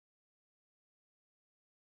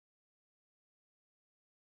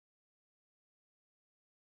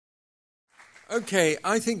Okay,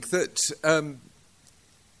 I think that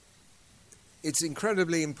it's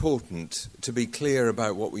incredibly important to be clear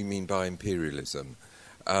about what we mean by imperialism.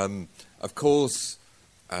 Of course,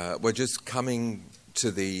 we're just coming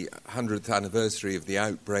to the 100th anniversary of the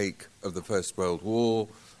outbreak of the First World War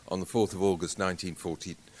on the 4th of August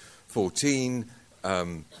 1914.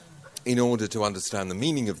 In order to understand the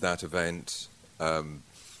meaning of that event,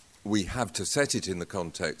 we have to set it in the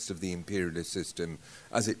context of the imperialist system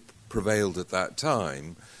as it prevailed at that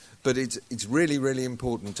time. But it's really, really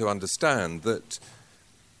important to understand that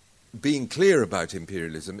being clear about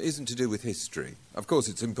imperialism isn't to do with history. Of course,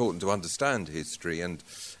 it's important to understand history, and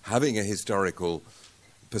having a historical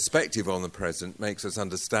perspective on the present makes us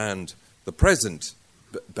understand the present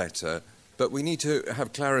better. But we need to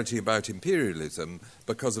have clarity about imperialism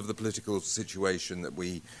because of the political situation that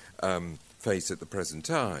we face at the present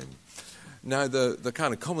time. Now, the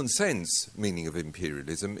kind of common sense meaning of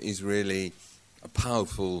imperialism is really a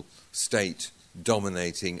powerful state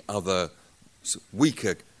dominating other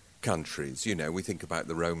weaker countries. You know, we think about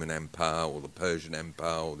the Roman Empire or the Persian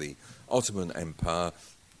Empire or the Ottoman Empire.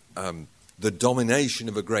 The domination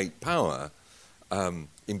of a great power,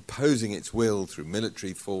 imposing its will through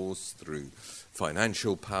military force, through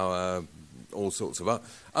financial power, all sorts of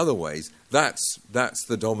other ways. That's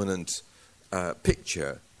the dominant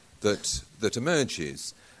picture that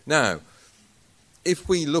emerges. Now, if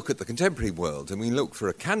we look at the contemporary world and we look for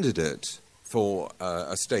a candidate for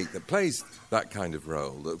a state that plays that kind of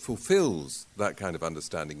role, that fulfills that kind of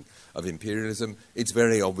understanding of imperialism, it's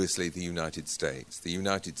very obviously the United States. The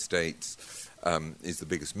United States is the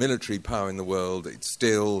biggest military power in the world. It's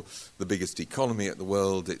still the biggest economy at the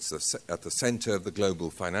world. It's at the center of the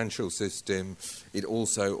global financial system. It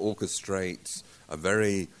also orchestrates a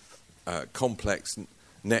very complex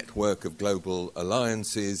network of global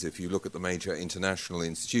alliances. If you look at the major international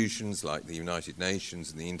institutions like the United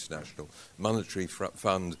Nations and the International Monetary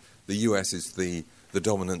Fund, the US is the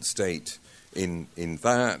dominant state in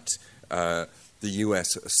that. The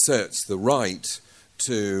US asserts the right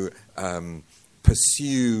to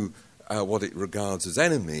pursue what it regards as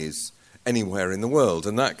enemies anywhere in the world,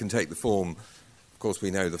 and that can take the form, of course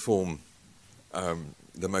we know the form,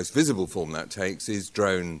 the most visible form that takes is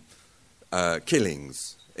drone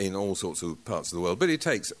killings in all sorts of parts of the world, but it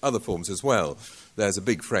takes other forms as well. There's a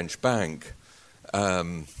big French bank,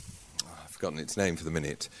 I've forgotten its name for the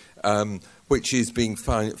minute, which is being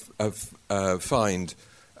fined a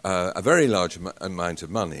very large amount of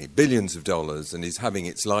money, billions of dollars, and is having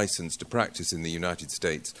its license to practice in the United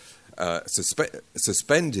States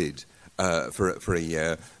suspended for a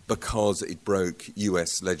year because it broke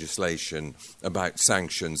US legislation about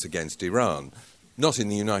sanctions against Iran. Not in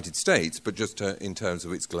the United States, but just in terms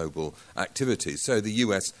of its global activities. So the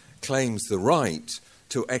US claims the right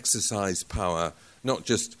to exercise power not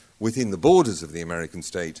just within the borders of the American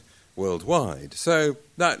state, worldwide. So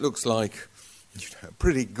that looks like a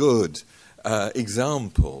pretty good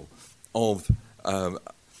example of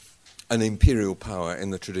an imperial power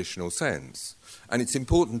in the traditional sense. And it's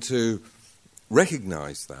important to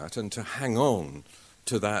recognize that and to hang on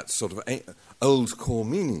to that sort of old core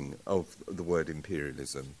meaning of the word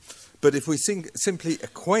imperialism. But if we simply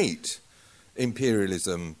equate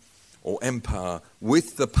imperialism or empire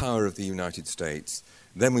with the power of the United States,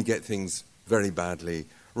 then we get things very badly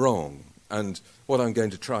wrong. And what I'm going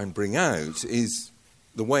to try and bring out is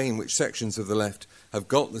the way in which sections of the left have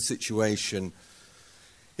got the situation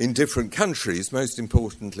in different countries, most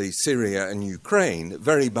importantly Syria and Ukraine,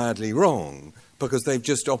 very badly wrong, because they've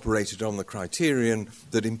just operated on the criterion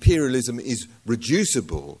that imperialism is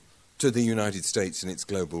reducible to the United States and its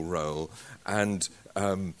global role, and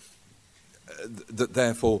that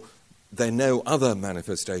therefore there are no other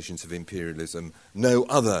manifestations of imperialism, no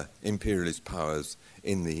other imperialist powers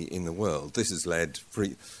in the world. This has led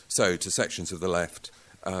to sections of the left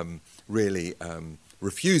really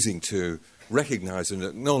refusing to recognise and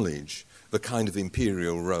acknowledge the kind of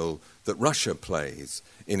imperial role that Russia plays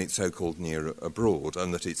in its so-called near abroad,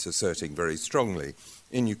 and that it's asserting very strongly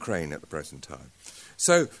in Ukraine at the present time.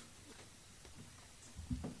 So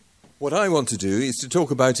what I want to do is to talk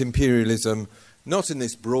about imperialism not in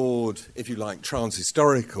this broad, if you like,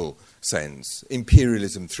 trans-historical sense,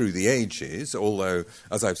 imperialism through the ages, although,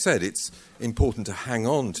 as I've said, it's important to hang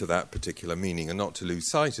on to that particular meaning and not to lose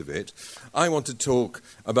sight of it. I want to talk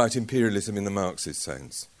about imperialism in the Marxist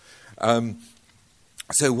sense.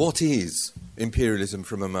 So what is imperialism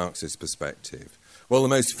from a Marxist perspective? Well, the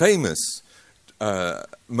most famous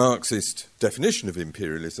Marxist definition of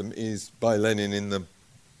imperialism is by Lenin in the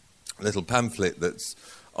little pamphlet that's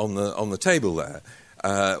on the table there.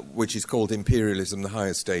 which is called Imperialism, the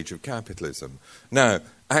Highest Stage of Capitalism. Now,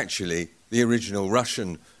 actually, the original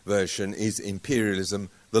Russian version is Imperialism,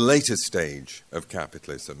 the later stage of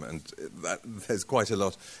capitalism, and there's quite a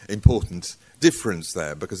lot important difference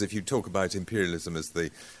there, because if you talk about imperialism as the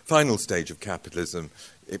final stage of capitalism,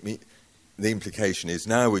 the implication is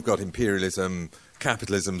now we've got imperialism,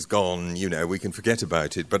 capitalism's gone, we can forget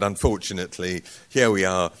about it, but unfortunately, here we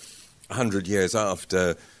are 100 years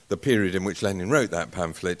after the period in which Lenin wrote that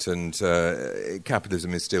pamphlet, and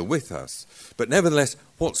capitalism is still with us. But nevertheless,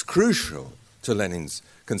 what's crucial to Lenin's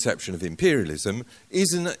conception of imperialism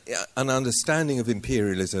is an understanding of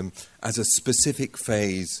imperialism as a specific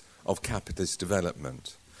phase of capitalist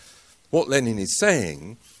development. What Lenin is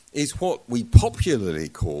saying is what we popularly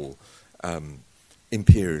call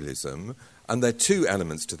imperialism, and there are two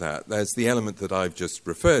elements to that. There's the element that I've just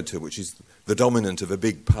referred to, which is the dominant of a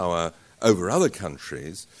big power over other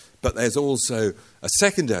countries, but there's also a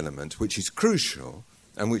second element which is crucial,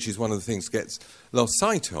 and which is one of the things that gets lost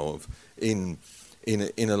sight of in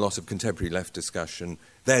a lot of contemporary left discussion.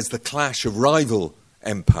 There's the clash of rival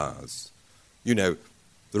empires. The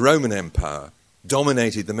Roman Empire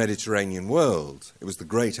dominated the Mediterranean world. It was the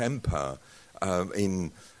great empire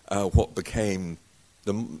in what became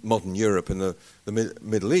the modern Europe and the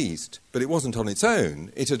Middle East. But it wasn't on its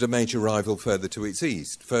own. It had a major rival further to its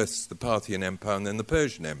east. First the Parthian Empire and then the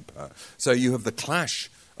Persian Empire. So you have the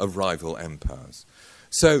clash of rival empires.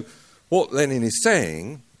 So what Lenin is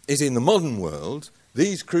saying is, in the modern world,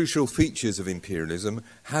 these crucial features of imperialism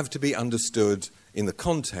have to be understood in the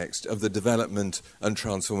context of the development and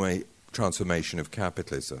transformation of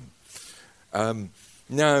capitalism.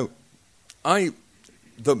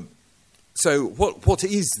 So what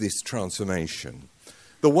is this transformation?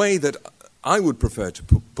 The way that I would prefer to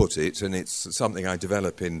put it, and it's something I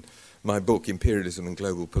develop in my book, Imperialism and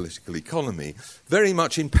Global Political Economy, very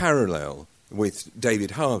much in parallel with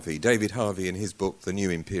David Harvey. David Harvey, in his book, The New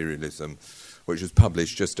Imperialism, which was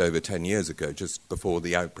published just over 10 years ago, just before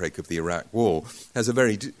the outbreak of the Iraq War, has a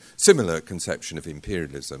very similar conception of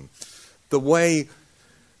imperialism. The way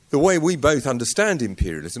we both understand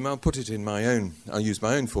imperialism, I'll use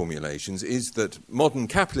my own formulations, is that modern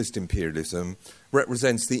capitalist imperialism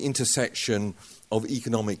represents the intersection of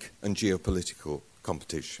economic and geopolitical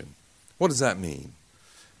competition. What does that mean?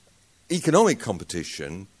 Economic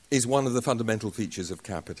competition is one of the fundamental features of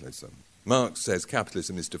capitalism. Marx says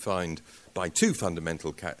capitalism is defined by two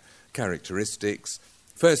fundamental characteristics.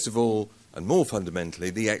 First of all, and more fundamentally,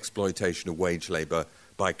 the exploitation of wage labour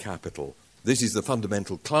by capital. This is the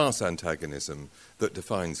fundamental class antagonism that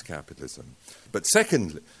defines capitalism. But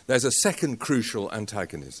secondly, there's a second crucial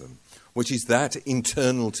antagonism, which is that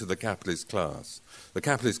internal to the capitalist class. The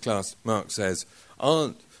capitalist class, Marx says,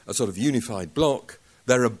 aren't a sort of unified bloc,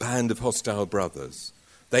 they're a band of hostile brothers.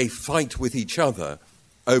 They fight with each other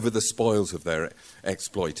over the spoils of their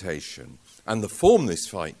exploitation. And the form this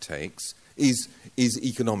fight takes is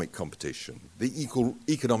economic competition, the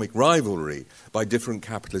economic rivalry by different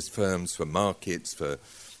capitalist firms for markets, for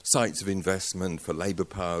sites of investment, for labour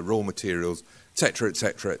power, raw materials, etc.,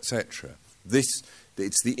 etc., etc. It's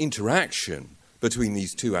the interaction between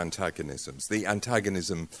these two antagonisms, the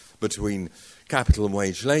antagonism between capital and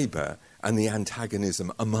wage labour, and the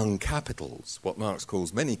antagonism among capitals, what Marx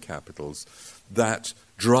calls many capitals, that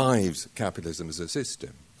drives capitalism as a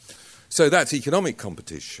system. So that's economic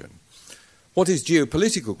competition. What is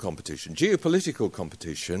geopolitical competition? Geopolitical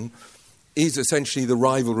competition is essentially the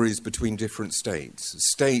rivalries between different states.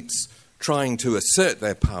 States trying to assert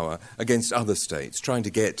their power against other states, trying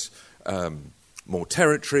to get more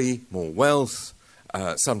territory, more wealth,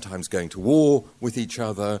 sometimes going to war with each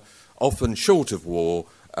other, often short of war,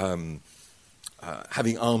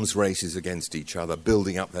 having arms races against each other,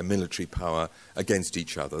 building up their military power against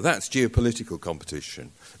each other. That's geopolitical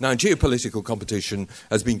competition. Now, geopolitical competition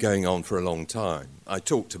has been going on for a long time. I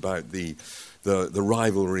talked about the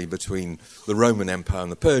rivalry between the Roman Empire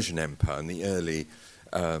and the Persian Empire in the early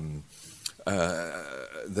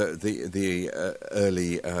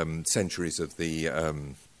centuries of the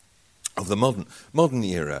modern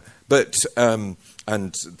era. But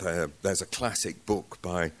there's a classic book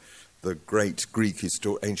by the great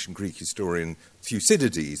ancient Greek historian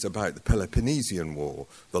Thucydides about the Peloponnesian War,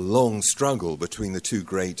 the long struggle between the two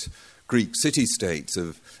great Greek city-states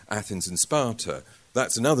of Athens and Sparta.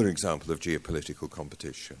 That's another example of geopolitical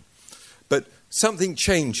competition. But something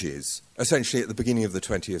changes essentially at the beginning of the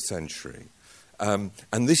 20th century. And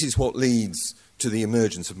this is what leads to the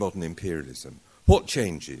emergence of modern imperialism. What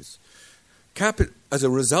changes? As a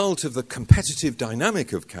result of the competitive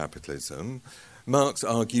dynamic of capitalism, Marx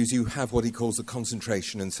argues you have what he calls the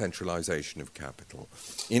concentration and centralization of capital.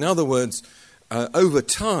 In other words, over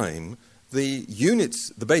time, the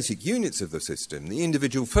basic units of the system, the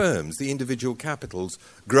individual firms, the individual capitals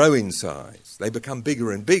grow in size. They become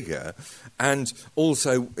bigger and bigger. And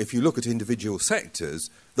also, if you look at individual sectors,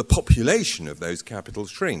 the population of those capitals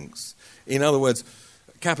shrinks. In other words,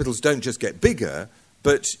 capitals don't just get bigger,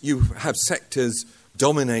 but you have sectors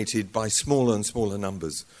dominated by smaller and smaller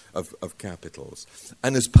numbers of capitals.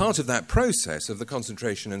 And as part of that process of the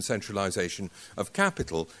concentration and centralization of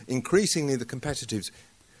capital, increasingly the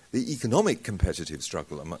economic competitive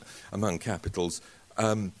struggle among capitals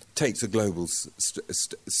takes a global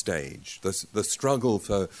stage. The struggle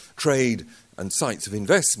for trade and sites of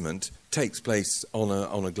investment takes place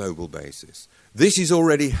on a global basis. This is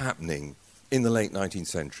already happening in the late 19th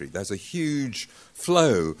century. There's a huge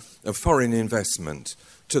flow of foreign investment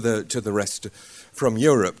to the rest, from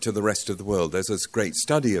Europe to the rest of the world. There's a great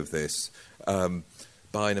study of this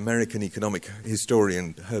by an American economic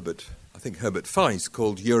historian, Herbert Feiss,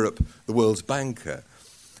 called Europe, the World's Banker.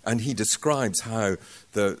 And he describes how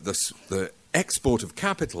the export of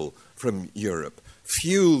capital from Europe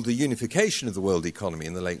fueled the unification of the world economy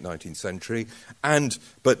in the late 19th century,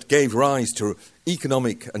 but gave rise to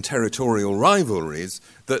economic and territorial rivalries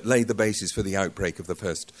that laid the basis for the outbreak of the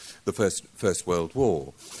First World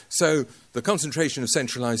War. So the concentration of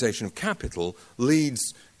centralization of capital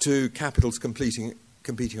leads to capitals competing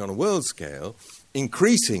on a world scale.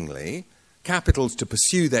 Increasingly, capitals, to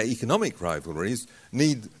pursue their economic rivalries,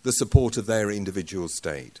 need the support of their individual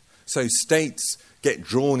state. So states get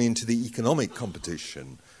drawn into the economic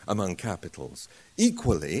competition among capitals.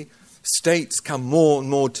 Equally, states come more and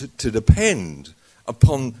more to depend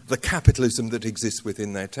upon the capitalism that exists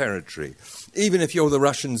within their territory. Even if you're the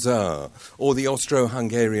Russian Tsar, or the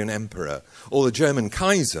Austro-Hungarian Emperor, or the German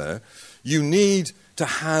Kaiser, you need to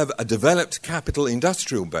have a developed capital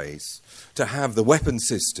industrial base, to have the weapon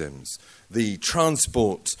systems, the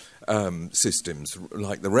transport systems,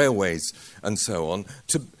 like the railways and so on,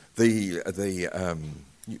 to the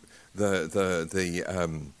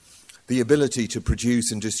ability to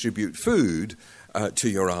produce and distribute food to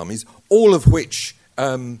your armies, all of which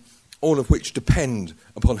depend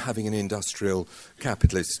upon having an industrial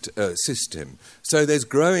capitalist system. So there's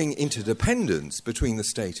growing interdependence between the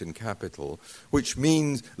state and capital, which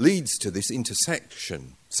leads to this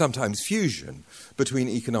intersection, sometimes fusion, between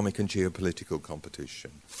economic and geopolitical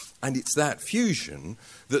competition. And it's that fusion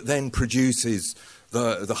that then produces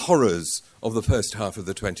the horrors of the first half of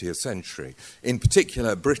the 20th century. In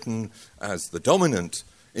particular, Britain as the dominant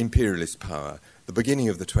imperialist power. The beginning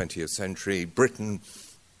of the 20th century, Britain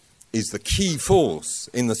is the key force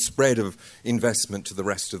in the spread of investment to the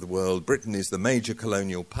rest of the world. Britain is the major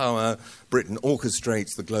colonial power. Britain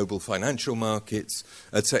orchestrates the global financial markets,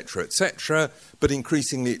 etc., etc. But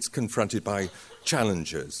increasingly it's confronted by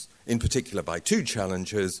challengers, in particular by two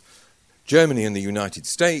challengers, Germany and the United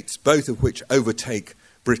States, both of which overtake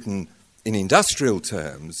Britain in industrial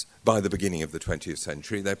terms by the beginning of the 20th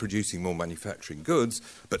century. They're producing more manufacturing goods,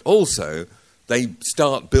 but also they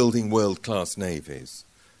start building world-class navies.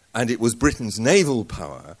 And it was Britain's naval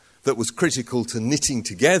power that was critical to knitting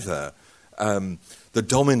together the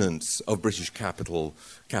dominance of British capital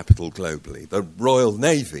globally. The Royal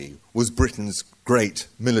Navy was Britain's great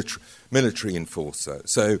military enforcer.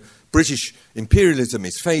 So British imperialism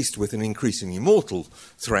is faced with an increasingly mortal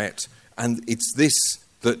threat, and it's this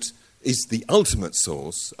that is the ultimate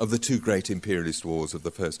source of the two great imperialist wars of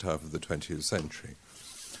the first half of the 20th century.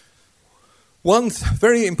 One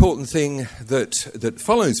very important thing that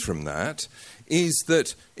follows from that is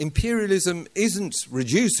that imperialism isn't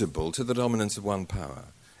reducible to the dominance of one power.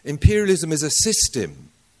 Imperialism is a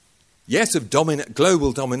system, yes, of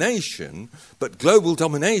global domination, but global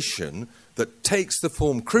domination that takes the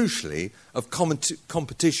form, crucially, of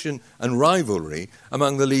competition and rivalry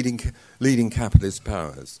among the leading capitalist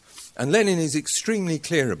powers. And Lenin is extremely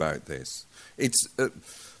clear about this. It's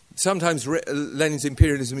sometimes Lenin's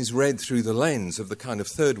imperialism is read through the lens of the kind of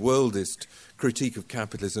third worldist critique of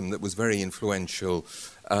capitalism that was very influential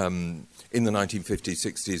in the 1950s,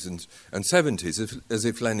 60s and 70s, as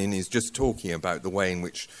if Lenin is just talking about the way in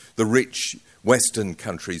which the rich Western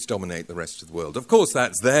countries dominate the rest of the world. Of course,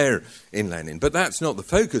 that's there in Lenin, but that's not the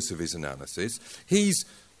focus of his analysis. He's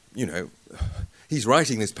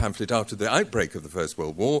writing this pamphlet after the outbreak of the First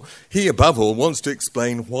World War. He, above all, wants to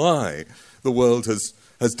explain why the world has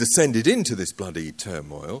descended into this bloody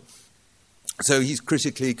turmoil. So he's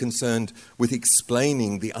critically concerned with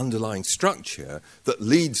explaining the underlying structure that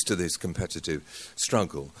leads to this competitive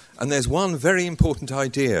struggle. And there's one very important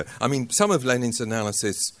idea. I mean, some of Lenin's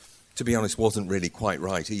analysis to be honest, wasn't really quite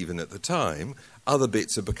right even at the time. Other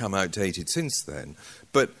bits have become outdated since then.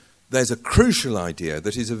 But there's a crucial idea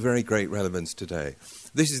that is of very great relevance today.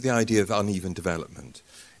 This is the idea of uneven development.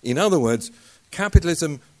 In other words,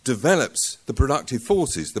 capitalism develops the productive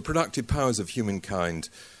forces, the productive powers of humankind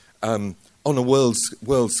on a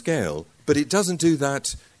world scale, but it doesn't do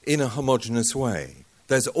that in a homogeneous way.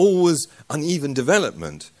 There's always uneven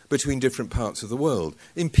development between different parts of the world.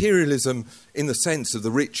 Imperialism, in the sense of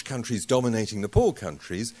the rich countries dominating the poor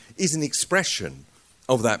countries, is an expression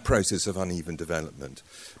of that process of uneven development.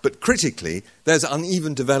 But critically, there's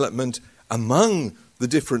uneven development among the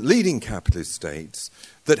different leading capitalist states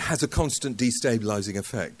that has a constant destabilizing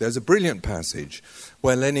effect. There's a brilliant passage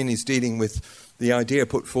where Lenin is dealing with the idea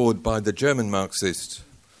put forward by the German Marxist.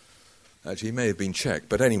 Actually, he may have been Czech,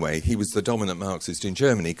 but anyway, he was the dominant Marxist in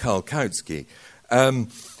Germany, Karl Kautsky.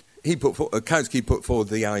 Kautsky put forward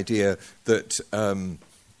the idea that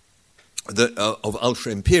of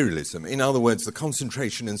ultra-imperialism. In other words, the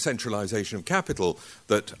concentration and centralization of capital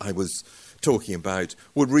that I was talking about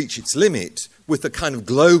would reach its limit with the kind of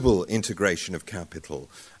global integration of capital.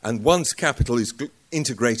 And once capital is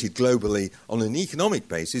integrated globally on an economic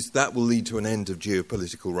basis, that will lead to an end of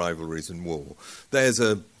geopolitical rivalries and war. There's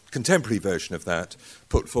a contemporary version of that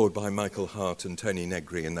put forward by Michael Hart and Tony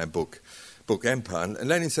Negri in their book Empire. And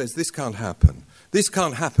Lenin says this can't happen. This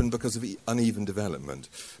can't happen because of uneven development.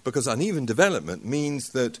 Because uneven development means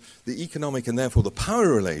that the economic and therefore the power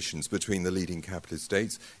relations between the leading capitalist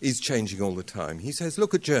states is changing all the time. He says,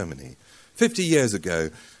 look at Germany. 50 years ago,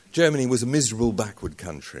 Germany was a miserable backward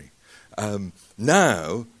country.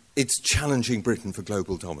 Now, it's challenging Britain for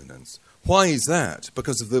global dominance. Why is that?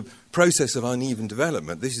 Because of the process of uneven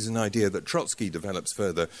development. This is an idea that Trotsky develops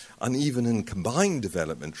further. Uneven and combined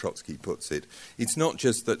development, Trotsky puts it. It's not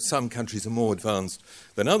just that some countries are more advanced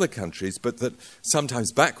than other countries, but that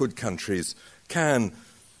sometimes backward countries can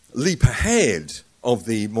leap ahead of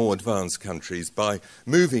the more advanced countries by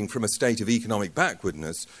moving from a state of economic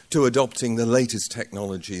backwardness to adopting the latest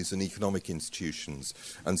technologies and economic institutions,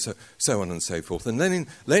 and so on and so forth. And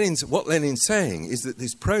what Lenin's saying is that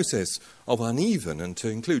this process of uneven, and to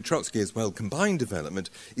include Trotsky as well, combined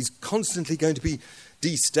development, is constantly going to be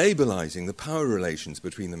destabilizing the power relations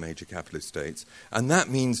between the major capitalist states. And that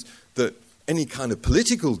means that any kind of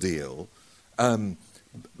political deal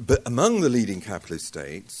but among the leading capitalist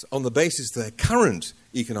states, on the basis of their current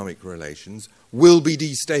economic relations, will be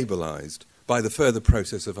destabilized by the further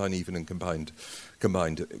process of uneven and combined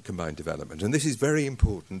development. And this is very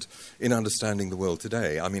important in understanding the world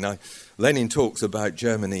today. I mean, Lenin talks about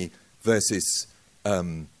Germany versus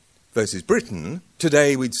Britain.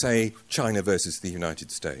 Today we'd say China versus the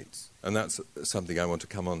United States. And that's something I want to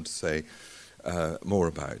come on to say more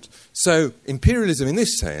about. So imperialism in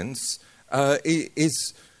this sense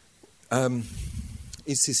is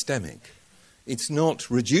systemic. It's not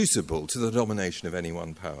reducible to the domination of any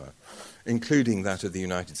one power, including that of the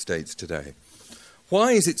United States today.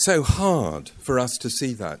 Why is it so hard for us to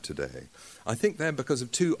see that today? I think they're because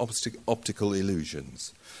of two optical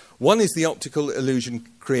illusions. One is the optical illusion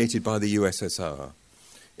created by the USSR.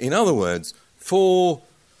 In other words, for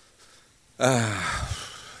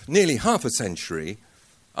nearly half a century,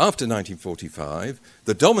 after 1945,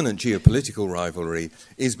 the dominant geopolitical rivalry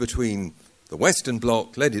is between the Western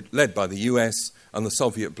Bloc, led by the US, and the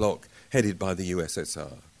Soviet Bloc, headed by the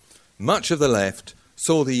USSR. Much of the left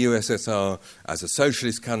saw the USSR as a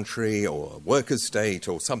socialist country or a workers' state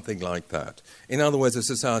or something like that. In other words, a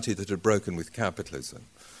society that had broken with capitalism.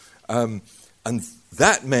 And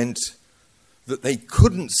that meant that they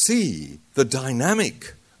couldn't see the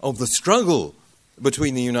dynamic of the struggle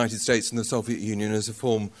between the United States and the Soviet Union as a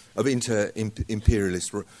form of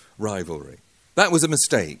inter-imperialist rivalry. That was a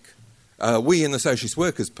mistake. We in the Socialist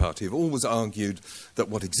Workers Party have always argued that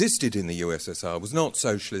what existed in the USSR was not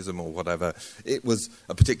socialism or whatever. It was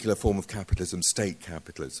a particular form of capitalism, state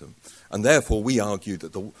capitalism. And therefore we argued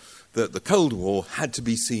that the Cold War had to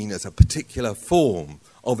be seen as a particular form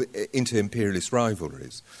of inter-imperialist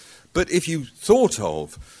rivalries. But if you thought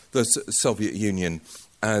of the Soviet Union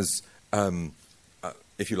as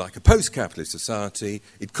if you like, a post-capitalist society,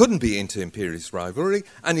 it couldn't be inter-imperialist rivalry,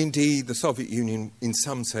 and indeed the Soviet Union, in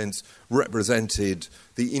some sense, represented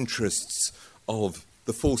the interests of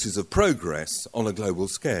the forces of progress on a global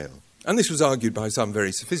scale. And this was argued by some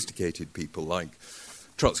very sophisticated people, like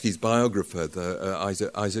Trotsky's biographer,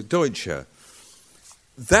 Isaac Deutscher.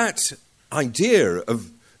 That idea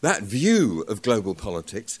of that view of global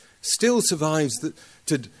politics still survives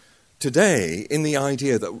today in the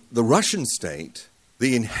idea that the Russian state,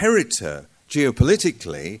 the inheritor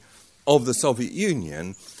geopolitically of the Soviet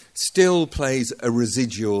Union, still plays a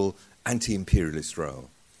residual anti-imperialist role.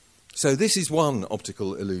 So this is one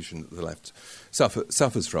optical illusion that the left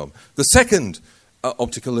suffers from. The second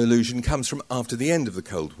optical illusion comes from after the end of the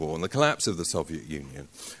Cold War and the collapse of the Soviet Union.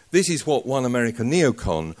 This is what one American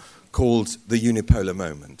neocon called the unipolar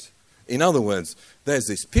moment. In other words, there's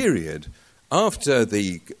this period after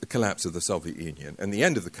the collapse of the Soviet Union and the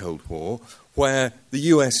end of the Cold War where the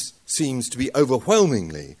US seems to be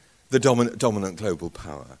overwhelmingly the dominant global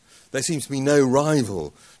power. There seems to be no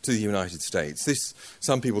rival to the United States.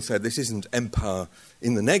 Some people said this isn't empire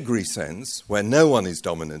in the Negri sense, where no one is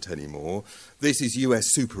dominant anymore. This is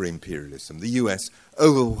US super-imperialism. The US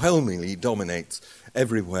overwhelmingly dominates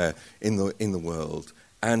everywhere in the world,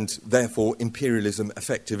 and therefore imperialism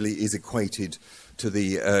effectively is equated to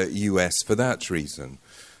the US for that reason.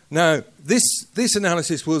 Now, this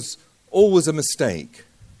analysis was always a mistake.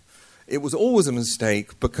 It was always a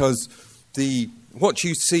mistake because what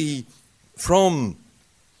you see from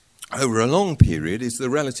over a long period is the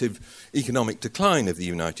relative economic decline of the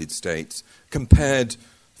United States compared,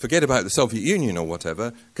 forget about the Soviet Union or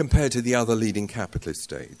whatever, compared to the other leading capitalist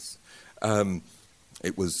states.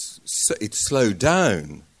 It slowed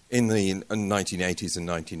down in the 1980s and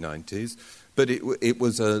 1990s, but it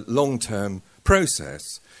was a long-term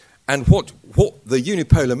process. And what the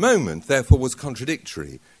unipolar moment, therefore, was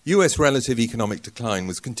contradictory. US relative economic decline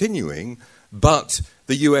was continuing, but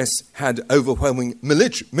the US had overwhelming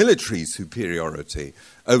military superiority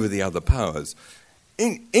over the other powers.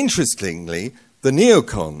 Interestingly, the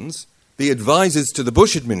neocons, the advisors to the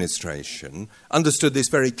Bush administration, understood this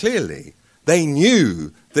very clearly. They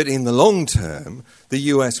knew that in the long term, the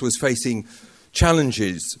US was facing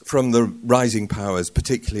challenges from the rising powers,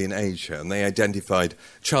 particularly in Asia, and they identified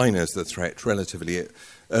China as the threat relatively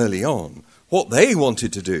early on. What they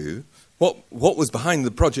wanted to do, what was behind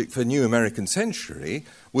the Project for a New American Century,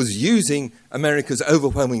 was using America's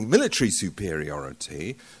overwhelming military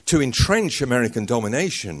superiority to entrench American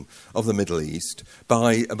domination of the Middle East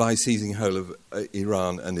by seizing hold of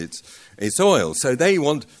Iran and its oil. So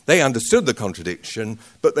they understood the contradiction,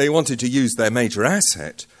 but they wanted to use their major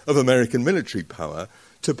asset of American military power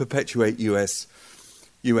to perpetuate US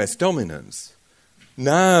dominance.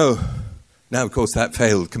 Now, of course, that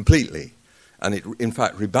failed completely. And it, in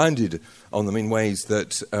fact, rebounded on them in ways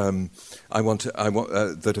that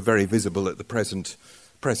that are very visible at the present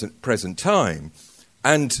time.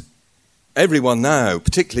 And everyone now,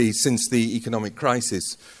 particularly since the economic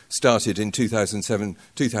crisis started in 2007,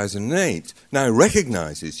 2008, now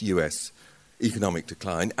recognises US economic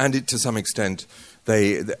decline, and to some extent,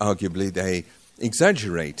 arguably they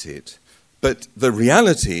exaggerate it. But the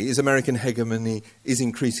reality is American hegemony is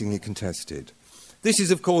increasingly contested. This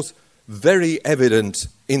is, of course, very evident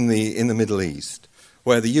in the Middle East,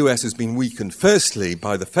 where the US has been weakened firstly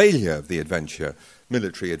by the failure of the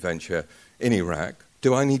military adventure in Iraq.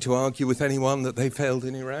 Do I need to argue with anyone that they failed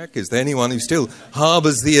in Iraq? Is there anyone who still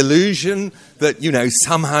harbours the illusion that,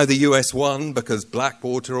 somehow the US won because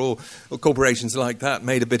Blackwater or corporations like that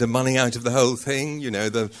made a bit of money out of the whole thing?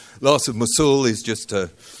 The loss of Mosul is just a,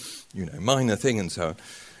 minor thing and so on.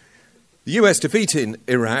 The US defeat in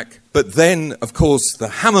Iraq, but then, of course, the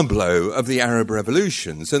hammer blow of the Arab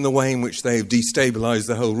revolutions and the way in which they've destabilised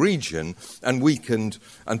the whole region and weakened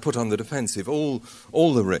and put on the defensive all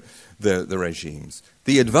the regimes.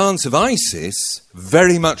 The advance of ISIS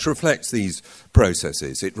very much reflects these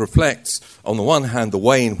processes. It reflects, on the one hand, the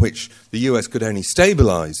way in which the US could only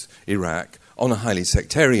stabilise Iraq on a highly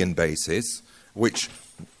sectarian basis, which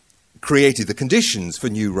created the conditions for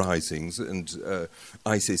new risings, and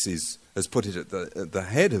ISIS has put it at the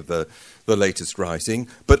head of the latest rising,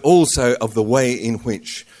 but also of the way in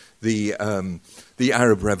which the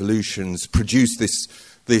Arab revolutions produced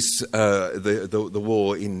the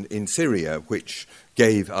war in Syria, which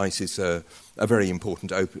gave ISIS a very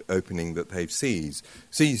important opening that they've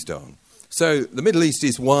seized on. So the Middle East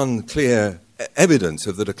is one clear evidence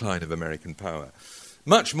of the decline of American power.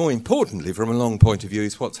 Much more importantly, from a long point of view,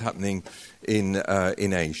 is what's happening in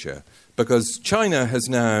Asia, because China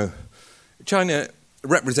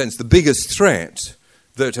represents the biggest threat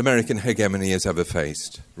that American hegemony has ever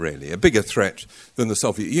faced, really. A bigger threat than the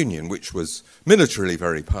Soviet Union, which was militarily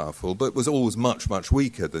very powerful, but was always much, much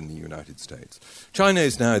weaker than the United States. China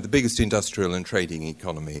is now the biggest industrial and trading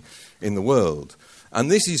economy in the world. And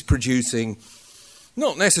this is producing,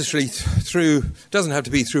 not necessarily doesn't have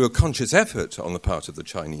to be through a conscious effort on the part of the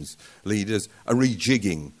Chinese leaders, a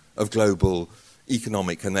rejigging of global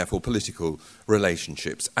economic and therefore political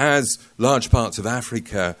relationships, as large parts of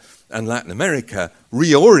Africa and Latin America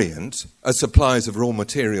reorient as suppliers of raw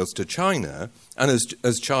materials to China, and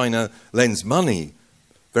as China lends money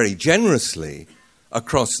very generously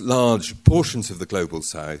across large portions of the global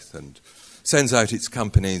south and sends out its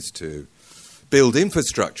companies to build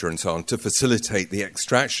infrastructure and so on to facilitate the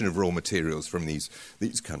extraction of raw materials from these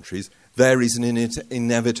countries, there is an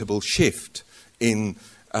inevitable shift in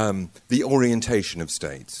the orientation of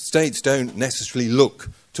states. States don't necessarily look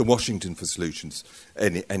to Washington for solutions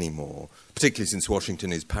anymore, particularly since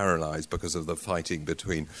Washington is paralyzed because of the fighting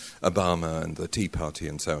between Obama and the Tea Party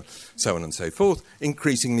and so on and so forth.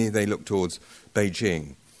 Increasingly, they look towards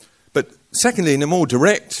Beijing. But secondly, in a more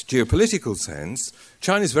direct geopolitical sense,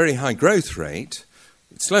 China's very high growth rate,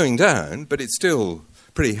 it's slowing down, but it's still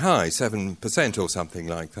pretty high, 7% or something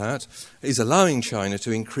like that, is allowing China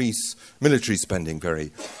to increase military spending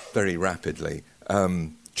very, very rapidly.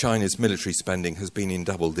 China's military spending has been in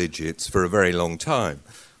double digits for a very long time.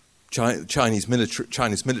 China's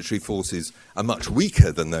military forces are much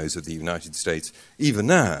weaker than those of the United States even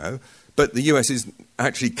now, but the US is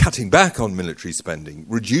actually cutting back on military spending,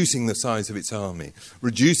 reducing the size of its army,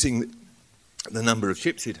 reducing the number of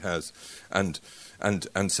ships it has, and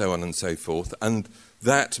so on and so forth. And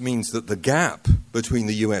that means that the gap between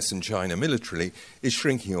the US and China militarily is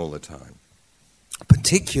shrinking all the time.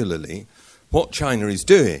 Particularly, what China is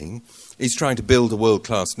doing is trying to build a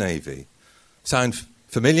world-class navy. Sound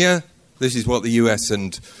familiar? This is what the US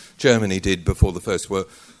and Germany did before the First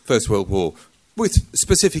World War, with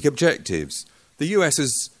specific objectives. The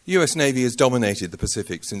US Navy has dominated the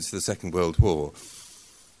Pacific since the Second World War.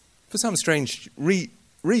 For some strange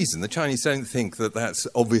reason, the Chinese don't think that that's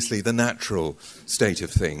obviously the natural state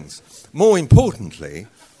of things. More importantly,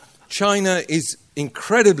 China is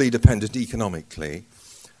incredibly dependent economically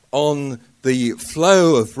on the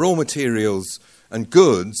flow of raw materials and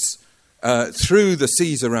goods through the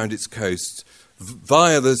seas around its coast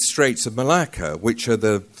via the Straits of Malacca, which are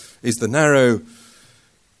the narrow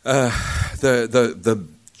the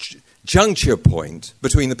juncture point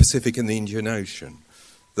between the Pacific and the Indian Ocean.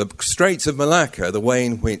 The Straits of Malacca, the way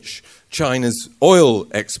in which China's oil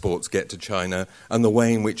exports get to China and the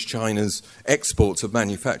way in which China's exports of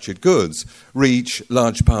manufactured goods reach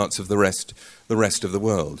large parts of the rest of the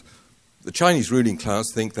world. The Chinese ruling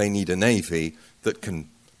class think they need a navy that can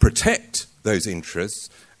protect those interests,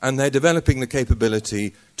 and they're developing the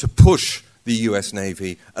capability to push the US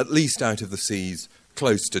Navy at least out of the seas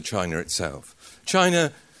close to China itself.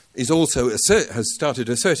 China is also has started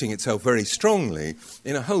asserting itself very strongly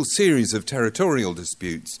in a whole series of territorial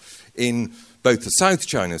disputes in both the South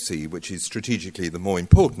China Sea, which is strategically the more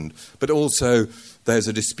important, but also there's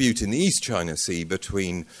a dispute in the East China Sea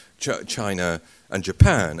between China and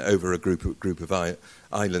Japan over a group of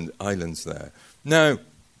islands there. Now,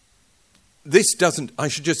 this doesn't, I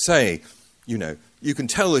should just say, you can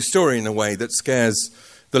tell the story in a way that scares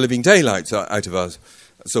the living daylights out of us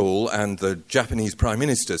all, and the Japanese Prime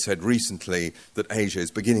Minister said recently that Asia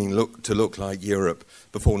is beginning to look like Europe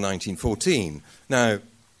before 1914. Now,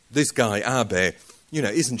 this guy, Abe,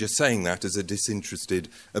 isn't just saying that as a disinterested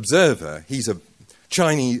observer. He's a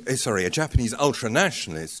Japanese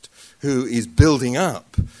ultranationalist who is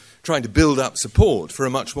trying to build up support for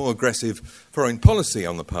a much more aggressive foreign policy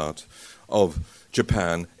on the part of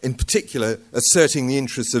Japan, in particular asserting the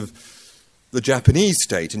interests of the Japanese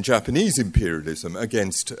state and Japanese imperialism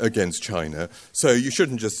against China. So you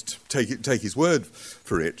shouldn't just take his word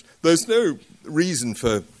for it. There's no reason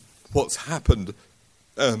for what happened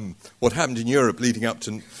in Europe leading up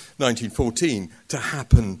to 1914 to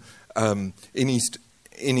happen in East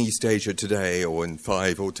Asia today, or in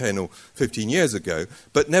 5 or 10 or 15 years ago.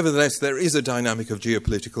 But nevertheless, there is a dynamic of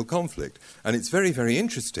geopolitical conflict, and it's very, very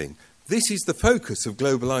interesting. This is the focus of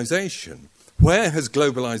globalization. Where has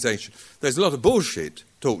globalization... There's a lot of bullshit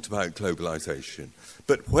talked about globalization,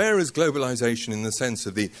 but where has globalization in the sense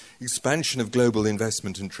of the expansion of global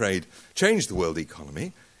investment and trade changed the world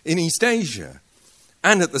economy? In East Asia.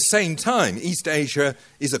 And at the same time, East Asia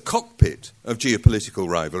is a cockpit of geopolitical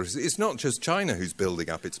rivalries. It's not just China who's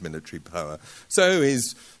building up its military power. So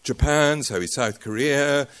is Japan, so is South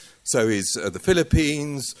Korea, so is the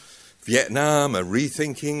Philippines. Vietnam are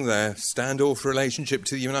rethinking their standoff relationship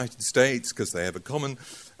to the United States because they have a common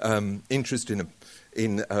interest in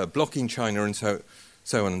blocking China, and so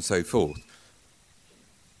on and so forth.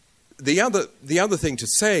 The other thing to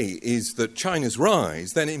say is that China's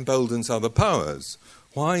rise then emboldens other powers.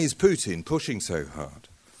 Why is Putin pushing so hard?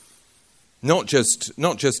 Not just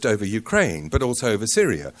over Ukraine, but also over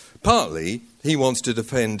Syria. Partly, he wants to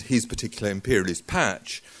defend his particular imperialist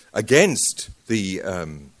patch against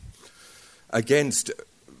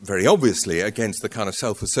very obviously, against the kind of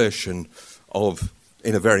self-assertion of,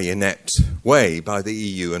 in a very inept way, by the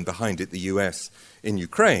EU and behind it the US in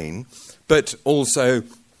Ukraine, but also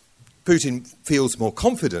Putin feels more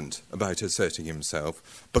confident about asserting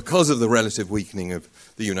himself because of the relative weakening of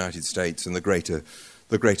the United States and the greater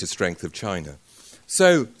strength of China.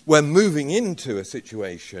 So we're moving into a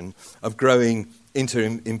situation of growing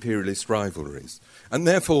inter-imperialist rivalries. And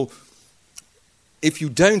therefore, if you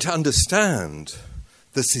don't understand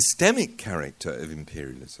the systemic character of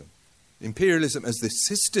imperialism as this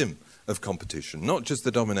system of competition, not just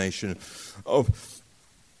the domination of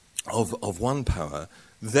one power,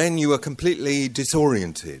 then you are completely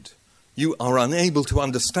disoriented. You are unable to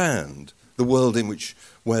understand the world in which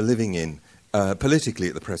we're living in politically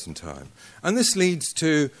at the present time. And this leads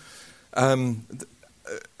to, and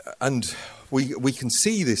we can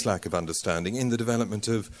see this lack of understanding in the development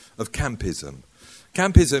of campism.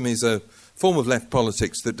 Campism is a form of left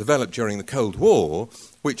politics that developed during the Cold War,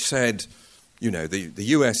 which said, the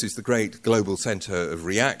US is the great global centre of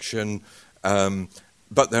reaction,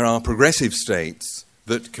 but there are progressive states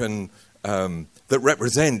that can that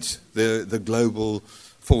represent the global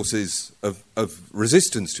forces of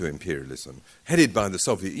resistance to imperialism, headed by the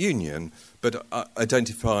Soviet Union, but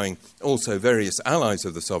identifying also various allies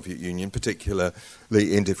of the Soviet Union,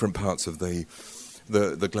 particularly in different parts of the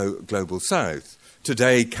global south.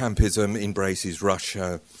 Today, campism embraces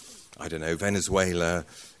Russia, Venezuela,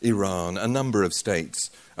 Iran, a number of states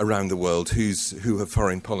around the world who have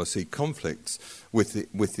foreign policy conflicts with the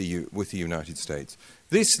United States.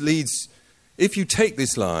 This leads, if you take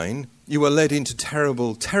this line, you are led into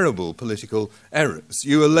terrible, terrible political errors.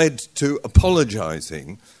 You are led to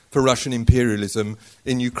apologizing for Russian imperialism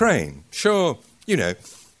in Ukraine. Sure,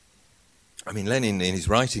 Lenin in his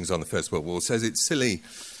writings on the First World War says it's silly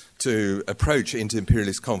to approach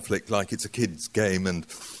inter-imperialist conflict like it's a kid's game and,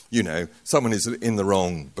 someone is in the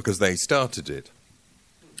wrong because they started it.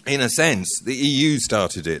 In a sense, the EU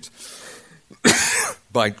started it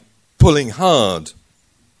by pulling hard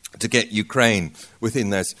to get Ukraine within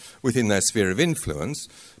their sphere of influence,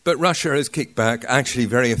 but Russia has kicked back actually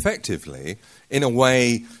very effectively in a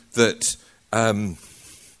way that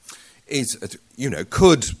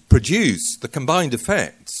could produce the combined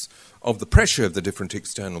effects of the pressure of the different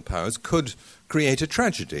external powers, could create a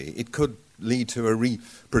tragedy. It could lead to a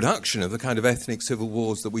reproduction of the kind of ethnic civil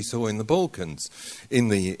wars that we saw in the Balkans in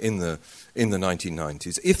the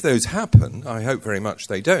 1990s. If those happen, I hope very much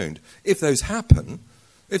they don't, if those happen,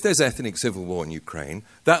 if there's ethnic civil war in Ukraine,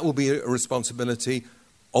 that will be a responsibility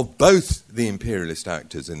of both the imperialist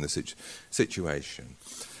actors in the situation.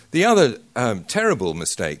 The other terrible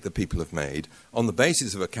mistake that people have made on the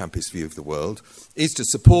basis of a campist view of the world is to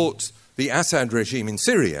support the Assad regime in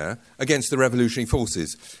Syria against the revolutionary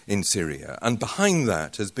forces in Syria. And behind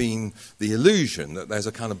that has been the illusion that there's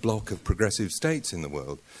a kind of block of progressive states in the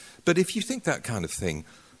world. But if you think that kind of thing,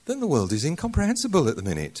 then the world is incomprehensible at the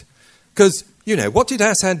minute. Because, what did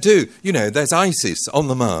Assad do? There's ISIS on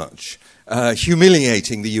the march,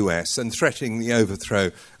 humiliating the US and threatening the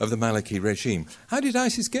overthrow of the Maliki regime. How did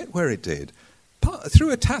ISIS get where it did? Partly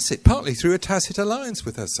through a tacit alliance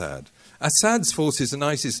with Assad. Assad's forces and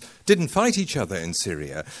ISIS didn't fight each other in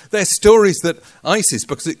Syria. There's stories that ISIS,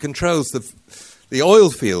 because it controls the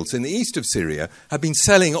oil fields in the east of Syria, have been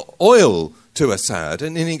selling oil to Assad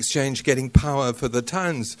and in exchange getting power for the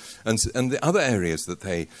towns and the other areas that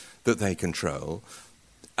they control.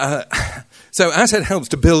 So Assad helps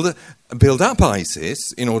to build up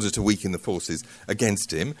ISIS in order to weaken the forces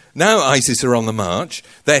against him. Now ISIS are on the march.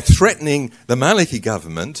 They're threatening the Maliki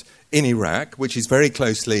government in Iraq, which is very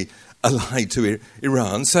closely allied to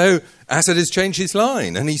Iran. So Assad has changed his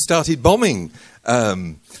line and he started bombing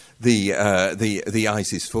the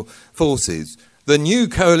ISIS forces. The new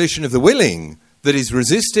coalition of the willing that is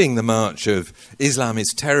resisting the march of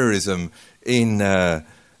Islamist terrorism in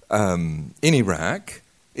Iraq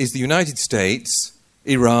is the United States,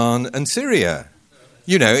 Iran, and Syria.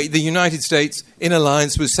 The United States in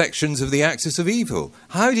alliance with sections of the axis of evil.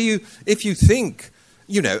 How do you, if you think,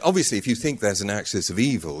 obviously if you think there's an axis of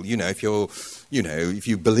evil, if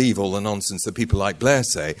you believe all the nonsense that people like Blair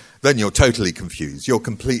say, then you're totally confused, you're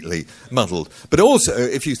completely muddled. But also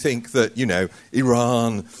if you think that,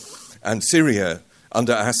 Iran and Syria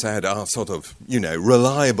under Assad are sort of,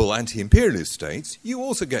 reliable anti-imperialist states, you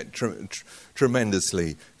also get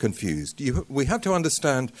tremendously confused. We have to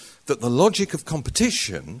understand that the logic of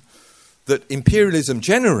competition that imperialism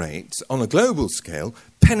generates on a global scale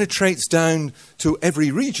penetrates down to every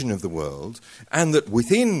region of the world, and that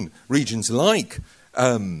within regions like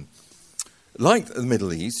the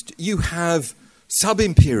Middle East, you have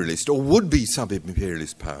sub-imperialist or would-be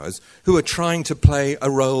sub-imperialist powers who are trying to play a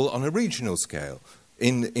role on a regional scale.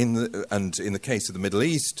 In the case of the Middle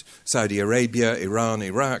East, Saudi Arabia, Iran,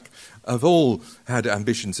 Iraq have all had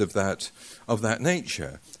ambitions of that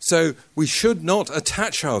nature. So we should not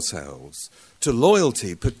attach ourselves to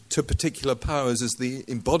loyalty to particular powers as the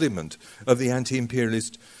embodiment of the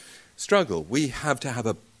anti-imperialist struggle. We have to have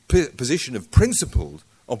a position of principled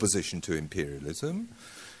opposition to imperialism,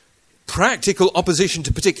 practical opposition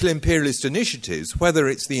to particular imperialist initiatives, whether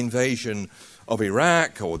it's the invasion of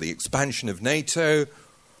Iraq or the expansion of NATO,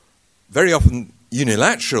 very often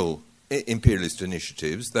unilateral imperialist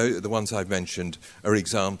initiatives, though the ones I've mentioned are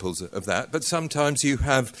examples of that, but sometimes you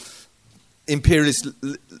have imperialist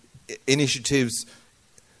initiatives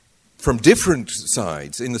from different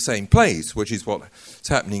sides in the same place, which is what's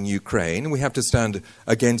happening in Ukraine. We have to stand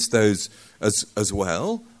against those as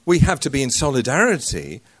well. We have to be in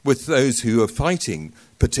solidarity with those who are fighting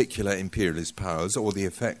particular imperialist powers or the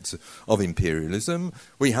effects of imperialism.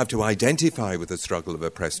 We have to identify with the struggle of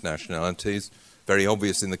oppressed nationalities, very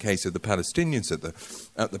obvious in the case of the Palestinians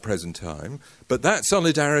at the present time. But that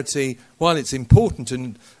solidarity, while it's important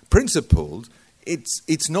and principled,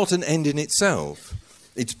 it's not an end in itself.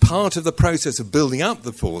 It's part of the process of building up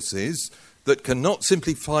the forces that can not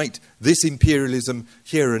simply fight this imperialism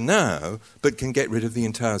here and now, but can get rid of the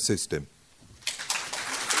entire system.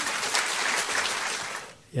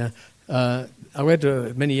 Yeah, I read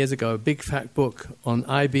many years ago a big fat book on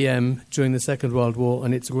IBM during the Second World War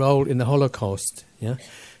and its role in the Holocaust. Yeah,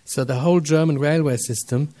 so the whole German railway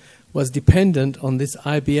system was dependent on this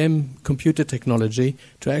IBM computer technology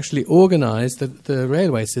to actually organize the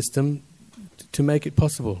railway system to make it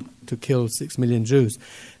possible to kill 6 million Jews.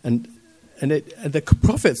 And the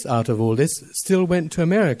profits out of all this still went to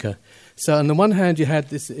America. So on the one hand, you had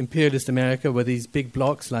this imperialist America where these big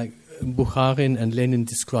blocks like Bukharin and Lenin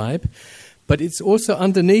describe, but it's also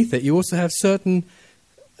underneath it. You also have certain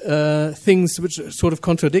things which sort of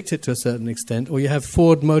contradict it to a certain extent. Or you have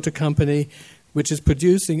Ford Motor Company, which is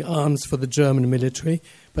producing arms for the German military,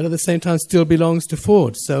 but at the same time still belongs to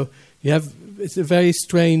Ford. So it's a very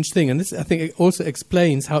strange thing. And this, I think, it also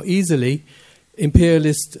explains how easily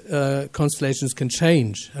imperialist constellations can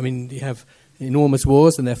change. I mean, you have enormous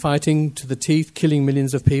wars and they're fighting to the teeth, killing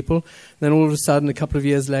millions of people. Then all of a sudden, a couple of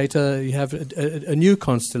years later, you have a new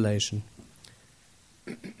constellation.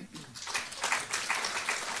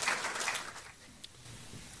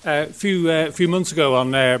 A few months ago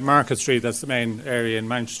on Market Street, that's the main area in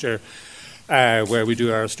Manchester, where we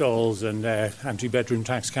do our stalls and anti-bedroom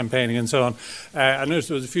tax campaigning and so on, I noticed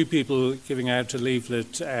there was a few people giving out a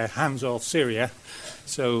leaflet, Hands Off Syria.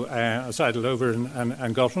 So I sidled over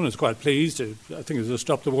and got one. I was quite pleased. I think it was a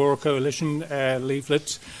Stop the War Coalition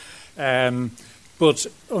leaflet. But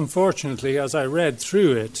unfortunately, as I read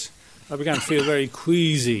through it, I began to feel very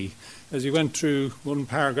queasy. As you went through one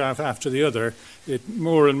paragraph after the other, it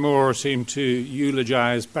more and more seemed to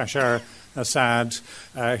eulogize Bashar Assad.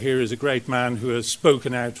 Here is a great man who has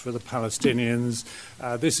spoken out for the Palestinians.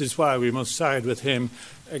 This is why we must side with him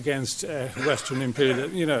against Western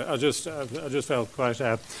imperialism. You know, I just felt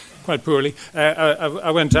quite poorly.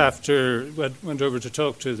 I went over to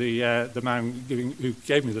talk to the man who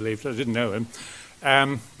gave me the leaflet. I didn't know him,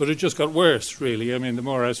 but it just got worse. Really, I mean, the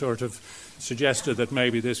more I sort of suggested that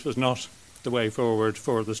maybe this was not the way forward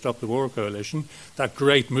for the Stop the War Coalition, that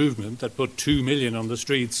great movement that put 2 million on the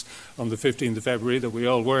streets on the 15th of February that we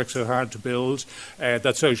all worked so hard to build,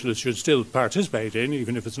 that socialists should still participate in,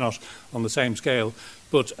 even if it's not on the same scale.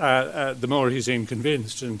 But the more he seemed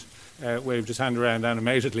convinced and waved his hand around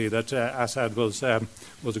animatedly that Assad was a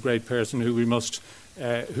great person who we must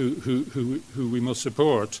who we must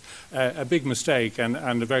support. A big mistake and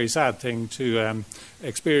a very sad thing to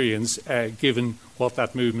experience, given what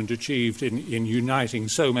that movement achieved in uniting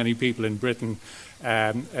so many people in Britain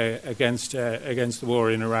against the war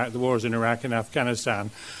in Iraq, the wars in Iraq and Afghanistan.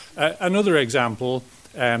 Another example,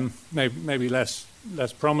 maybe less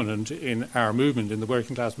prominent in our movement, in the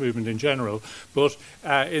working class movement in general, but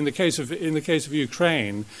in the case of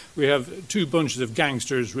Ukraine, we have two bunches of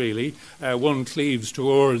gangsters really. One cleaves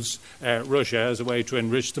towards Russia as a way to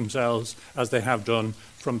enrich themselves, as they have done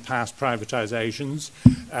from past privatizations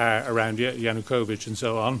around Yanukovych and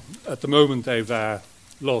so on. At the moment, they've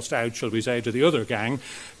lost out, shall we say, to the other gang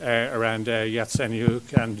around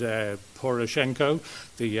Yatsenyuk and Poroshenko,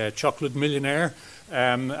 the chocolate millionaire.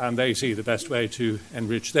 And they see the best way to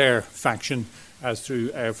enrich their faction as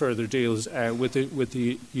through further deals with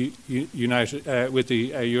the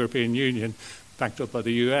European Union, backed up by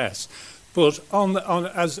the US. But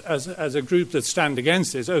as a group that stand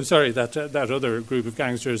against this, that other group of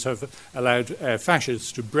gangsters have allowed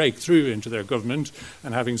fascists to break through into their government,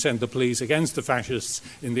 and having sent the police against the fascists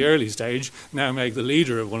in the early stage, now make the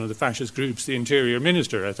leader of one of the fascist groups the interior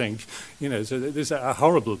minister, I think. So this is a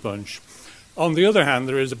horrible bunch. On the other hand,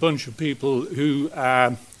 there is a bunch of people who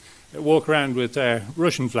walk around with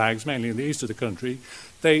Russian flags, mainly in the east of the country.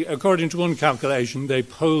 They, according to one calculation, they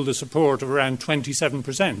poll the support of around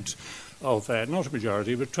 27%. Of not a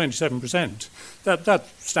majority, but 27%. That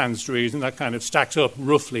stands to reason. That kind of stacks up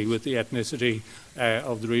roughly with the ethnicity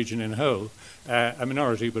of the region in whole. A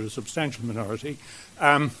minority, but a substantial minority.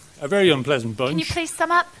 A very unpleasant bunch. Can you please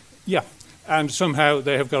sum up? Yeah. And somehow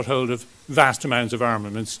they have got hold of vast amounts of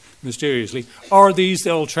armaments, mysteriously. Are these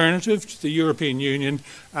the alternative to the European Union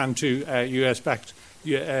and to US-backed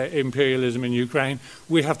imperialism in Ukraine?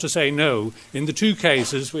 We have to say no. In the two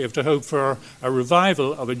cases, we have to hope for a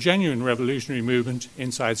revival of a genuine revolutionary movement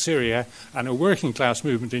inside Syria and a working class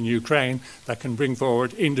movement in Ukraine that can bring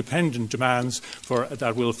forward independent demands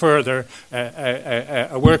that will further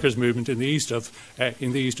a workers' movement in the east of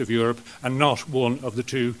Europe, and not one of the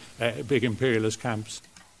two big imperialist camps.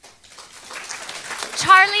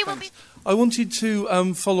 Charlie will be. I wanted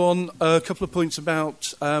to follow on a couple of points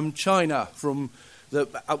about China from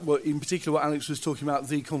in particular what Alex was talking about,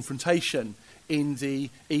 the confrontation in the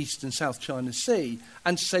East and South China Sea,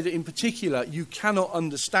 and to say that in particular you cannot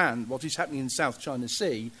understand what is happening in the South China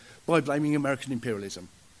Sea by blaming American imperialism.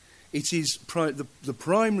 It is the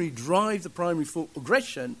primary drive, the primary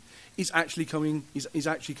aggression is actually coming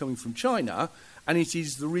from China, and it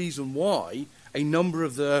is the reason why a number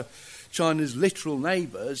of China's literal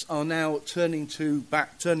neighbours are now turning to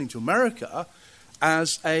America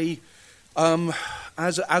as a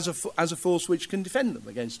force which can defend them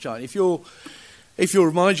against China. If you're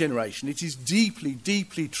of my generation, it is deeply,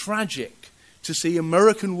 deeply tragic to see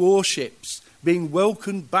American warships being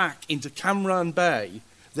welcomed back into Cam Ranh Bay,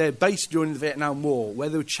 their base during the Vietnam War, where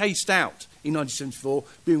they were chased out in 1974,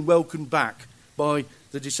 being welcomed back by Ho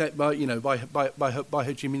Chi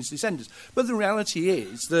Minh's descendants. But the reality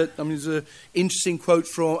is that, there's an interesting quote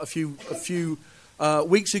from a few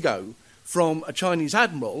weeks ago from a Chinese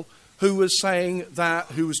admiral who was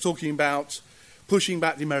talking about pushing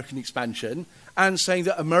back the American expansion and saying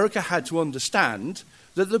that America had to understand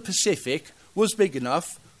that the Pacific was big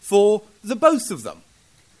enough for the both of them.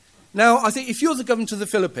 Now, I think if you're the government of the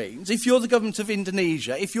Philippines, if you're the government of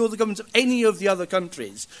Indonesia, if you're the government of any of the other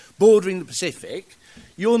countries bordering the Pacific,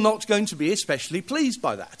 you're not going to be especially pleased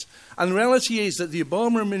by that. And the reality is that the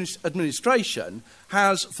Obama administration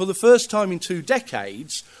has, for the first time in 2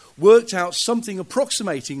 decades, worked out something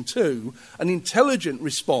approximating to an intelligent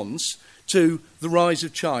response to the rise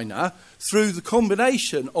of China through the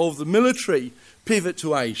combination of the military pivot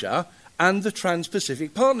to Asia and the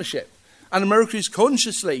Trans-Pacific Partnership. And America is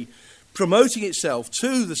consciously promoting itself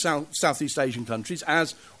to the Southeast Asian countries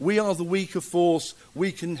as we are the weaker force.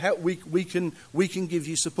 We can help. We can give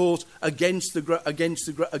you support against the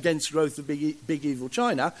growth of big evil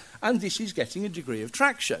China, and this is getting a degree of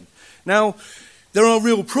traction. Now, there are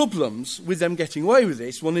real problems with them getting away with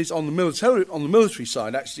this. One is on the military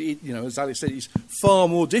side. Actually, as Alex said, it's far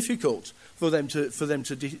more difficult for them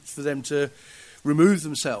to remove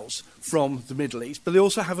themselves from the Middle East. But they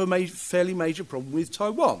also have a fairly major problem with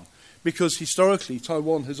Taiwan, because historically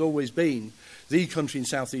Taiwan has always been the country in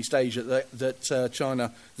Southeast Asia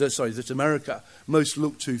that America most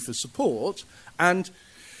looked to for support. And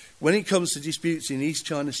when it comes to disputes in East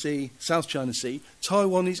China Sea, South China Sea,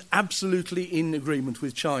 Taiwan is absolutely in agreement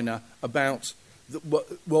with China about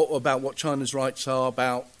what China's rights are,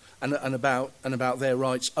 about their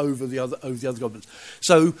rights over the other governments.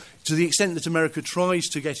 So, to the extent that America tries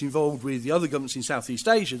to get involved with the other governments in Southeast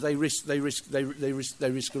Asia, they risk a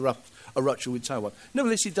rupture with Taiwan.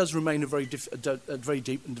 Nevertheless, it does remain a very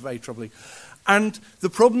deep and very troubling. And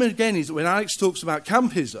the problem again is that when Alex talks about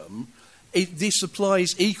campism, this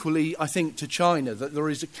applies equally, I think, to China, that there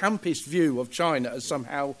is a campist view of China as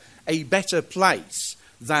somehow a better place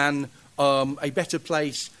than a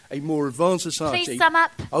more advanced society. Please sum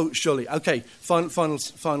up. Oh, surely. Okay.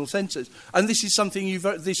 Final sentence. And this is something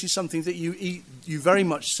that you very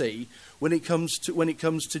much see when it comes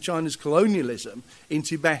to China's colonialism in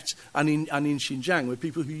Tibet and in Xinjiang, where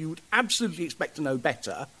people who you would absolutely expect to know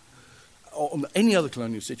better on any other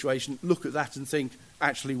colonial situation look at that and think,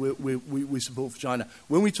 actually, we support for China.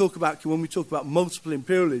 When we talk about multiple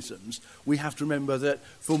imperialisms, we have to remember that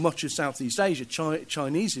for much of Southeast Asia,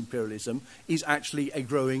 Chinese imperialism is actually a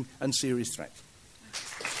growing and serious threat.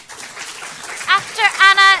 After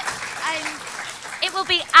Anna, it will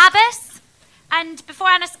be Abbas, And before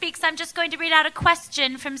Anna speaks, I'm just going to read out a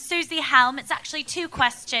question from Susie Helm. It's actually two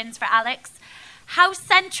questions for Alex. How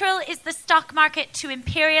central is the stock market to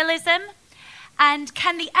imperialism? And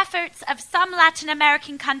can the efforts of some Latin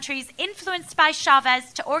American countries influenced by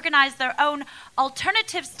Chavez to organize their own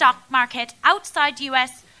alternative stock market outside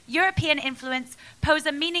European influence pose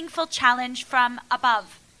a meaningful challenge from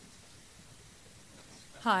above?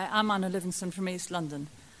 Hi, I'm Anna Livingston from East London.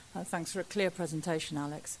 Thanks for a clear presentation,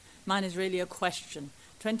 Alex. Mine is really a question.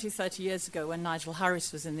 20, 30 years ago, when Nigel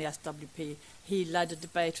Harris was in the SWP, he led a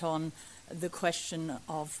debate on the question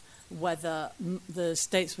of whether the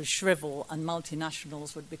states would shrivel and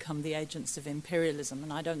multinationals would become the agents of imperialism,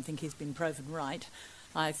 and I don't think he's been proven right.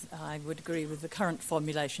 I would agree with the current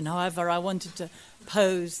formulation. However, I wanted to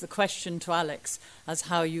pose the question to Alex as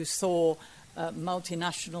how you saw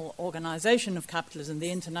multinational organization of capitalism,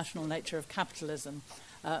 the international nature of capitalism,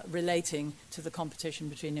 relating to the competition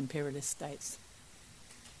between imperialist states.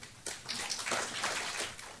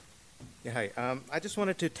 Yeah, hi. I just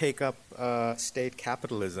wanted to take up state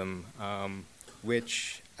capitalism,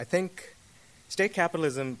 which I think state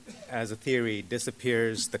capitalism as a theory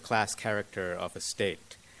disappears the class character of a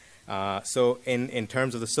state. So in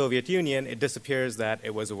terms of the Soviet Union, it disappears that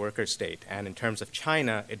it was a worker state. And in terms of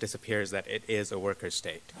China, it disappears that it is a worker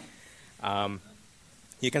state.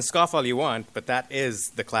 You can scoff all you want, but that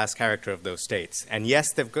is the class character of those states. And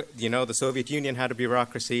yes, they've got, the Soviet Union had a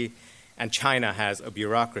bureaucracy, and China has a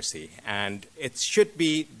bureaucracy. And it should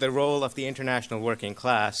be the role of the international working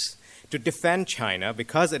class to defend China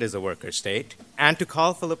because it is a worker state and to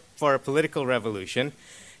call for a political revolution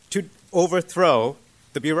to overthrow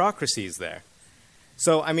the bureaucracies there.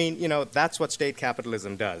 So, that's what state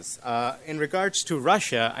capitalism does. In regards to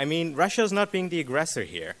Russia, Russia is not being the aggressor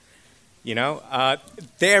here.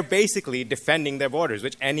 They're basically defending their borders,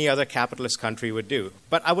 which any other capitalist country would do.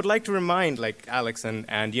 But I would like to remind, like Alex and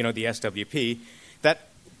the SWP, that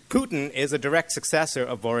Putin is a direct successor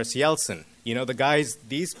of Boris Yeltsin.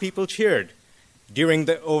 These people cheered during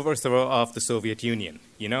the overthrow of the Soviet Union,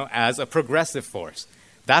 as a progressive force.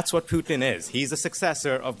 That's what Putin is. He's a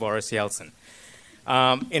successor of Boris Yeltsin.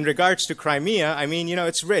 In regards to Crimea,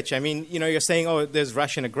 it's rich. You're saying, oh, there's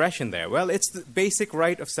Russian aggression there. Well, it's the basic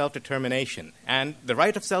right of self-determination. And the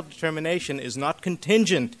right of self-determination is not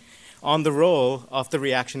contingent on the role of the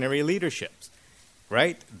reactionary leaderships,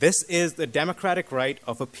 right? This is the democratic right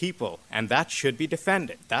of a people, and that should be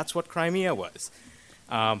defended. That's what Crimea was.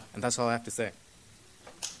 And that's all I have to say.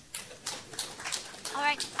 All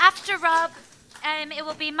right, after Rob, it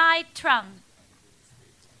will be my turn.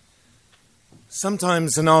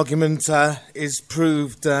 Sometimes an argument is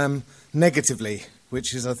proved negatively,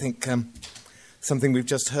 which is, I think, something we've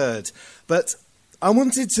just heard. But I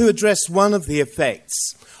wanted to address one of the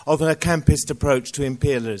effects of a campist approach to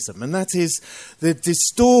imperialism, and that is the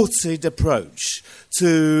distorted approach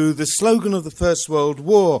to the slogan of the First World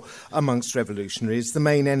War amongst revolutionaries, the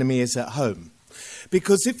main enemy is at home.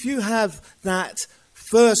 Because if you have that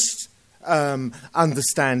first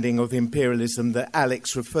understanding of imperialism that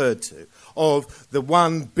Alex referred to, of the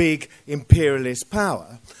one big imperialist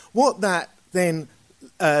power, what that then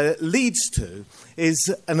leads to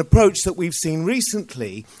is an approach that we've seen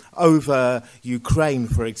recently over Ukraine,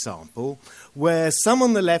 for example, where some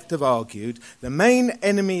on the left have argued the main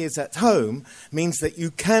enemy is at home means that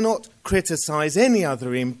you cannot criticize any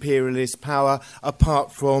other imperialist power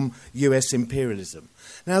apart from US imperialism.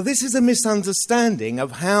 Now, this is a misunderstanding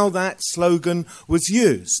of how that slogan was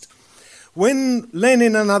used. When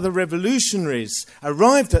Lenin and other revolutionaries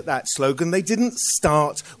arrived at that slogan, they didn't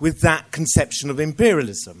start with that conception of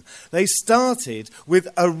imperialism. They started with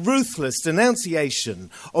a ruthless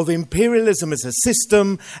denunciation of imperialism as a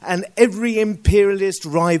system and every imperialist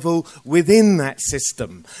rival within that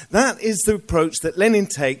system. That is the approach that Lenin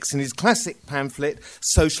takes in his classic pamphlet,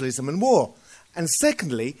 Socialism and War. And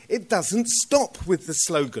secondly, it doesn't stop with the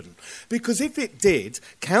slogan. Because if it did,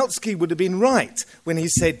 Kautsky would have been right when he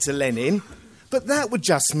said to Lenin, but that would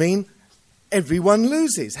just mean everyone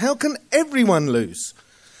loses. How can everyone lose?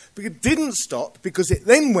 But it didn't stop because it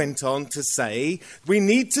then went on to say we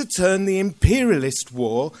need to turn the imperialist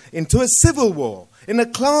war into a civil war, in a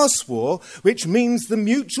class war, which means the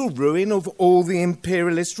mutual ruin of all the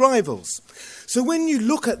imperialist rivals. So when you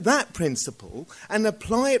look at that principle and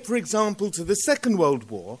apply it, for example, to the Second World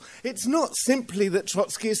War, it's not simply that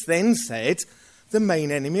Trotskyists then said the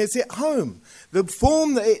main enemy is at home. The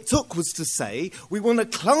form that it took was to say we want a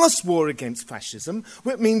class war against fascism,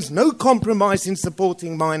 which means no compromise in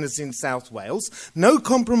supporting miners in South Wales, no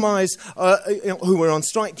compromise who were on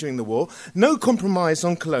strike during the war, no compromise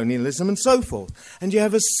on colonialism and so forth. And you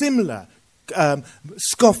have a similar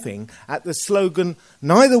scoffing at the slogan,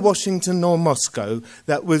 neither Washington nor Moscow,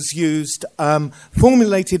 that was used,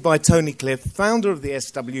 formulated by Tony Cliff, founder of the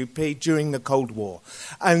SWP, during the Cold War.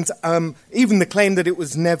 And even the claim that it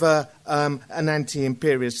was never an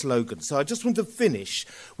anti-imperialist slogan. So I just want to finish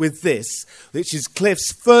with this, which is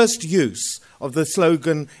Cliff's first use of the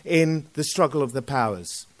slogan in The Struggle of the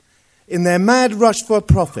Powers. In their mad rush for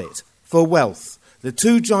profit, for wealth, the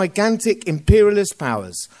two gigantic imperialist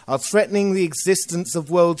powers are threatening the existence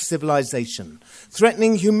of world civilization,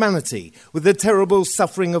 threatening humanity with the terrible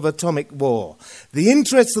suffering of atomic war. The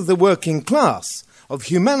interests of the working class, of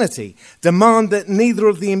humanity, demand that neither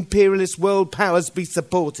of the imperialist world powers be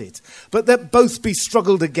supported, but that both be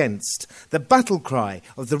struggled against. The battle cry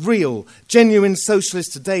of the real, genuine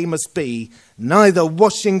socialist today must be neither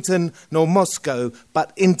Washington nor Moscow,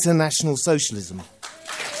 but international socialism.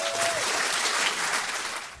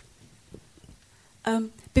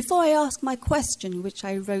 Before I ask my question, which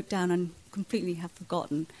I wrote down and completely have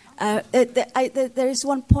forgotten, there is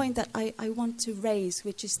one point that I want to raise,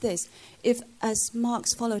 which is this. If, as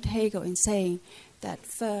Marx followed Hegel in saying that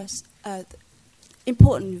first,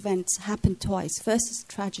 important events happen twice. First is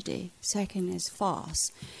tragedy, second is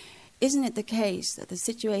farce. Isn't it the case that the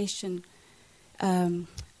situation in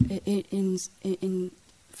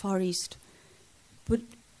Far East would,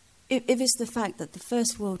 if it's the fact that the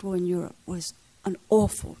First World War in Europe was an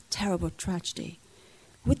awful, terrible tragedy,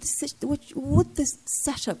 would the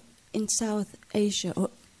setup in South Asia or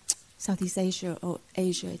Southeast Asia or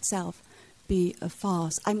Asia itself be a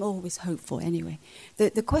farce? I'm always hopeful anyway.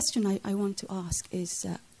 The question I want to ask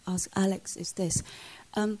Alex is this: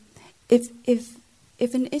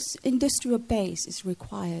 if an industrial base is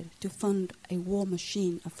required to fund a war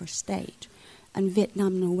machine of a state, and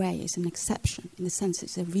Vietnam in a way is an exception in the sense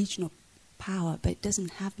it's a regional power, but it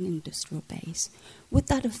doesn't have an industrial base, would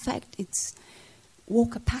that affect its war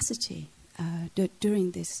capacity during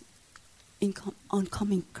this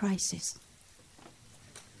oncoming crisis?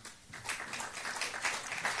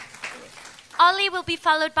 Ollie will be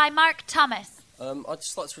followed by Mark Thomas. I'd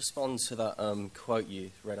just like to respond to that quote you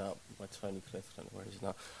read out by Tony Cliff. I don't know where it is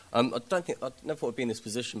now. I never thought I'd be in this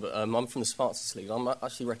position, but I'm from the Marxist League. I'm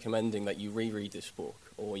actually recommending that you reread this book,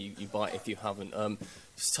 or you buy it if you haven't.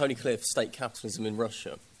 It's Tony Cliff, State Capitalism in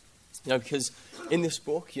Russia. Because in this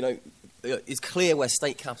book, it's clear where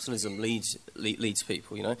state capitalism leads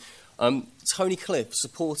people. Tony Cliff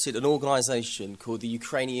supported an organisation called the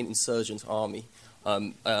Ukrainian Insurgent Army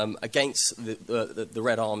against the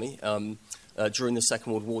Red Army. During the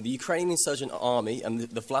Second World War, the Ukrainian Insurgent Army and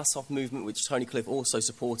the Vlasov movement, which Tony Cliff also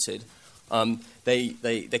supported, they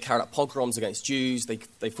carried out pogroms against Jews.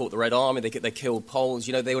 They fought the Red Army. They killed Poles.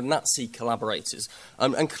 They were Nazi collaborators.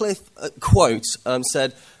 And Cliff, quote,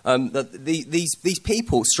 said that these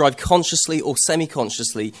people strive consciously or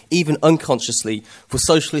semi-consciously, even unconsciously, for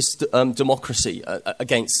socialist democracy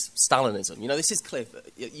against Stalinism. This is Cliff.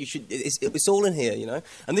 It's all in here.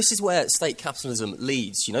 And this is where state capitalism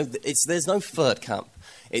leads. There's no third camp.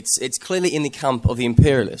 It's clearly in the camp of the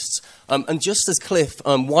imperialists. And just as Cliff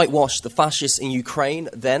whitewashed the fascists in Ukraine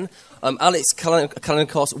then, Alex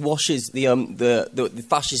Callinicos washes the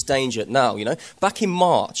fascist danger now. Back in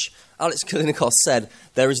March, Alex Callinicos said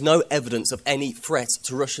there is no evidence of any threat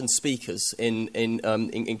to Russian speakers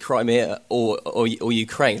in Crimea or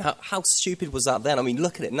Ukraine. How stupid was that then? I mean,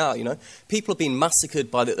 look at it now. People are being massacred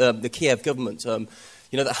by the Kiev government.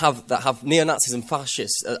 That have neo-Nazis and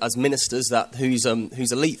fascists as ministers, whose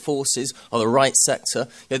elite forces are the right sector.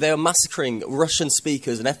 They are massacring Russian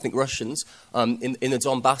speakers and ethnic Russians in the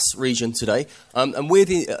Donbass region today. And we're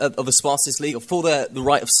of the Marxist League for the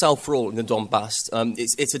right of self-rule in the Donbass.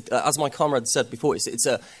 As my comrade said before, it's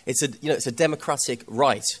a democratic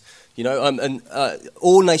right.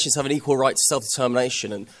 All nations have an equal right to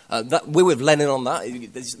self-determination, and we're with Lenin on that.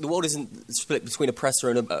 The world isn't split between oppressor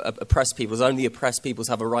and oppressed peoples. Only oppressed peoples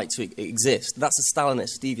have a right to exist. That's a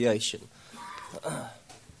Stalinist deviation.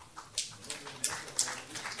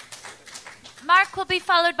 Mark will be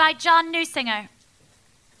followed by John Neusinger.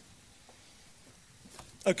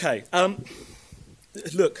 Okay.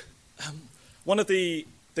 Look, one of the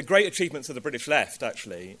great achievements of the British left,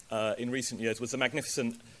 actually, in recent years was the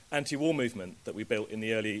magnificent anti-war movement that we built in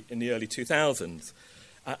the early 2000s,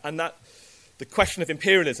 and that the question of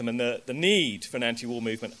imperialism and the need for an anti-war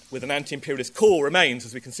movement with an anti-imperialist core remains,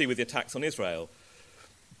 as we can see with the attacks on Israel.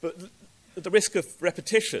 But at the risk of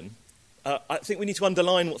repetition, I think we need to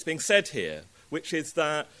underline what's being said here, which is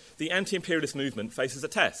that the anti-imperialist movement faces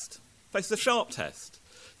a sharp test.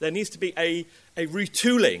 There needs to be a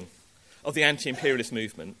retooling of the anti-imperialist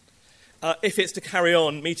movement if it's to carry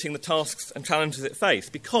on meeting the tasks and challenges it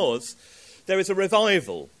faces, because there is a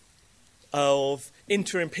revival of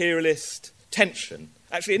inter-imperialist tension.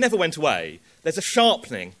 Actually, it never went away. There's a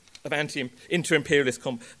sharpening of inter-imperialist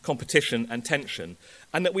competition and tension,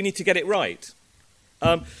 and that we need to get it right.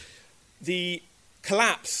 The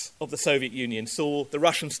collapse of the Soviet Union saw the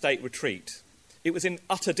Russian state retreat. It was in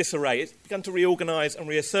utter disarray. It began to reorganise and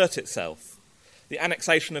reassert itself. The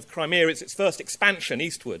annexation of Crimea is its first expansion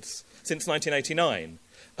eastwards since 1989.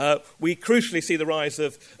 We crucially see the rise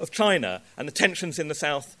of China and the tensions in the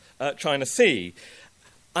South China Sea.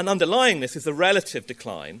 And underlying this is the relative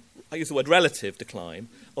decline, I use the word relative decline,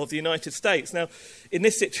 of the United States. Now, in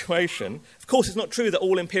this situation, of course, it's not true that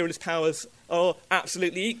all imperialist powers are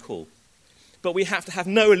absolutely equal, but we have to have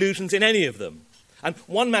no illusions in any of them. And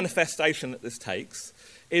one manifestation that this takes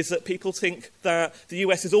is that people think that the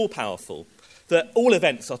US is all-powerful, that all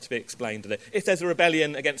events are to be explained. If there's a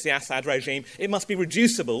rebellion against the Assad regime, it must be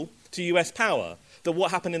reducible to US power, that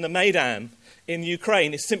what happened in the Maidan in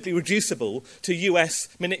Ukraine is simply reducible to US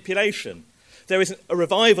manipulation. There is a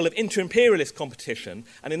revival of inter-imperialist competition,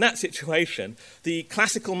 and in that situation, the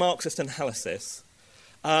classical Marxist analysis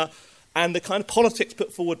and the kind of politics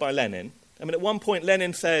put forward by Lenin. I mean, at one point,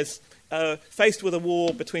 Lenin says, faced with a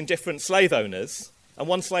war between different slave owners, and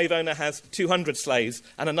one slave owner has 200 slaves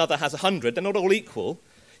and another has 100, they're not all equal.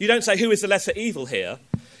 You don't say, who is the lesser evil here?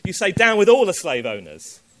 You say, down with all the slave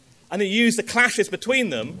owners. And you use the clashes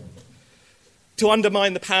between them to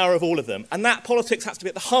undermine the power of all of them. And that politics has to be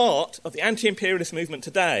at the heart of the anti-imperialist movement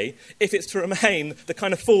today if it's to remain the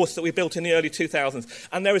kind of force that we built in the early 2000s.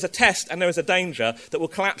 And there is a test and there is a danger that will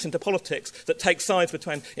collapse into politics that takes sides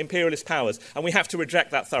between imperialist powers. And we have to reject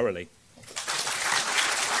that thoroughly.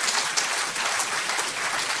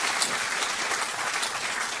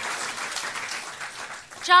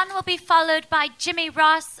 John will be followed by Jimmy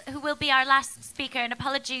Ross, who will be our last speaker, and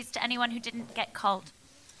apologies to anyone who didn't get called.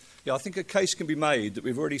 Yeah, I think a case can be made that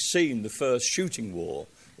we've already seen the first shooting war,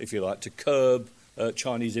 if you like, to curb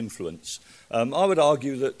Chinese influence. I would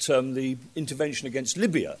argue that the intervention against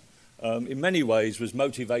Libya in many ways was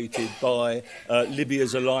motivated by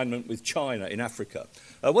Libya's alignment with China in Africa.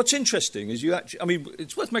 What's interesting is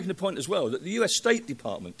it's worth making the point as well that the US State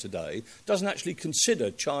Department today doesn't actually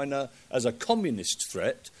consider China as a communist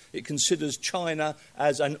threat. It considers China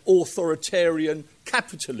as an authoritarian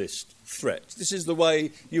capitalist threat. This is the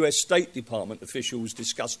way US State Department officials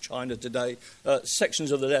discuss China today.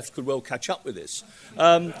 Sections of the left could well catch up with this.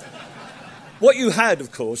 What you had,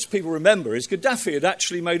 of course, people remember, is Gaddafi had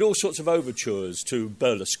actually made all sorts of overtures to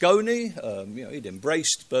Berlusconi. He'd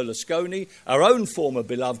embraced Berlusconi. Our own former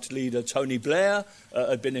beloved leader, Tony Blair,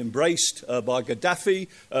 had been embraced by Gaddafi.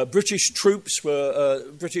 British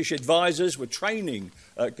advisors were training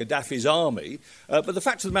Gaddafi's army. But the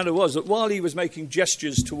fact of the matter was that while he was making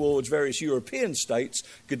gestures towards various European states,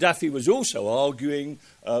 Gaddafi was also arguing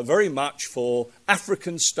very much for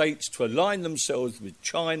African states to align themselves with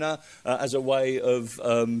China as a way of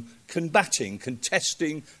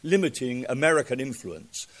contesting, limiting American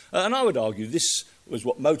influence. And I would argue this was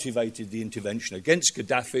what motivated the intervention against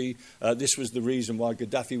Gaddafi. This was the reason why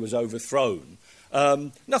Gaddafi was overthrown.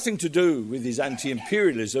 Nothing to do with his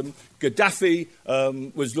anti-imperialism. Gaddafi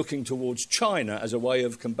was looking towards China as a way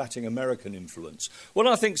of combating American influence. What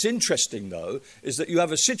I think is interesting, though, is that you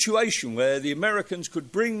have a situation where the Americans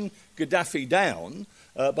could bring Gaddafi down,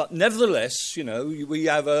 but nevertheless, we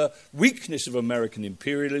have a weakness of American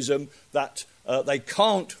imperialism that they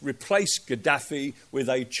can't replace Gaddafi with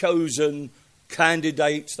a chosen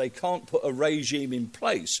candidates, they can't put a regime in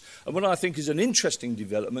place. And what I think is an interesting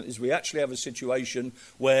development is we actually have a situation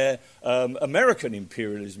where American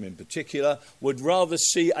imperialism in particular would rather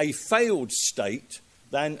see a failed state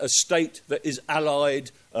than a state that is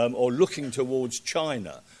allied or looking towards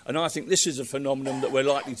China. And I think this is a phenomenon that we're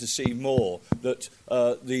likely to see more, that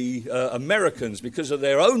the Americans, because of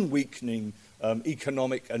their own weakening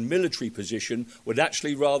economic and military position, would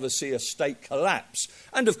actually rather see a state collapse.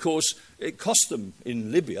 And of course, it cost them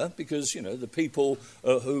in Libya because, the people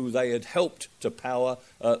who they had helped to power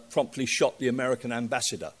promptly shot the American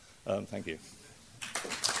ambassador. Thank you.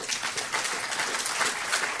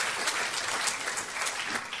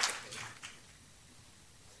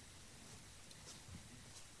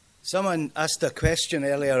 Someone asked a question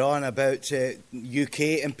earlier on about UK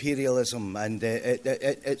imperialism and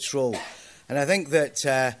its role. And I think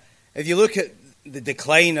that if you look at the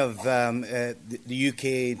decline of the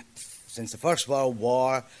UK since the First World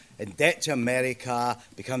War, in debt to America,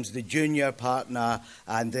 becomes the junior partner,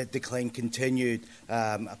 and the decline continued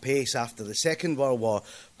apace after the Second World War.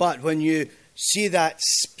 But when you see that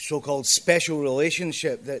so-called special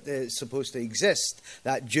relationship that is supposed to exist,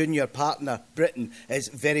 that junior partner, Britain, is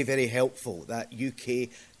very, very helpful. That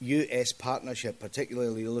UK-US partnership,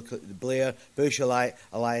 particularly you look at the Blair-Bush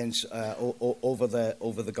alliance over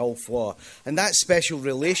the Gulf War. And that special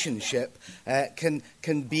relationship can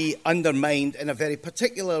be undermined in a very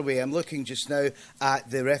particular way. I'm looking just now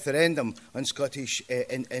at the referendum on Scottish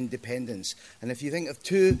independence. And if you think of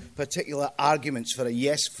two particular arguments for a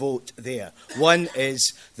yes vote there, one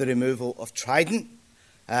is the removal of Trident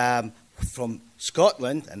from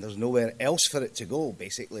Scotland, and there's nowhere else for it to go,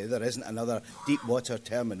 basically. There isn't another deep water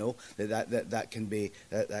terminal that can be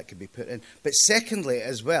put in. But secondly,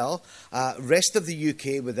 as well, rest of the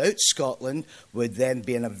UK without Scotland would then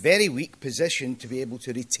be in a very weak position to be able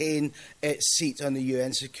to retain its seat on the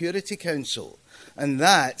UN Security Council. And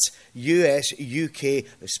that US-UK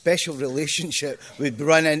special relationship would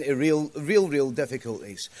run into real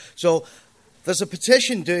difficulties. So there's a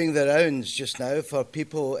petition doing the rounds just now for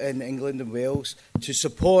people in England and Wales to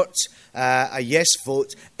support a yes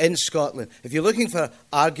vote in Scotland. If you're looking for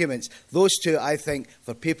arguments, those two, I think,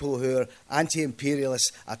 for people who are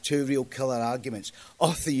anti-imperialists, are two real killer arguments: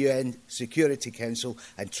 off the UN Security Council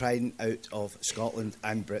and Trident out of Scotland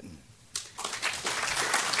and Britain.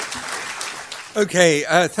 Okay,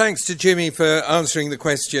 thanks to Jimmy for answering the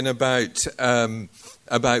question about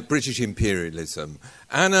British imperialism.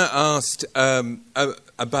 Anna asked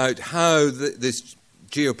about how this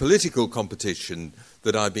geopolitical competition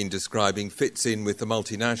that I've been describing fits in with the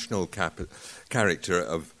multinational character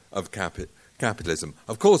of capitalism.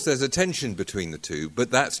 Of course, there's a tension between the two,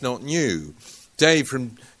 but that's not new. Dave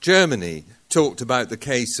from Germany talked about the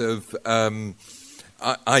case of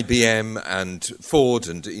IBM and Ford,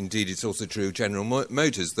 and indeed it's also true of General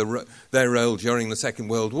Motors, their role during the Second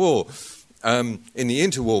World War. In the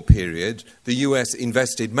interwar period, the US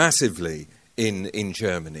invested massively in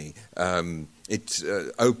Germany.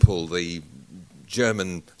 Opel, the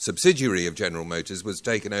German subsidiary of General Motors, was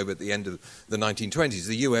taken over at the end of the 1920s.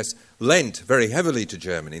 The US lent very heavily to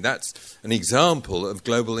Germany. That's an example of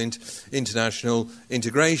global international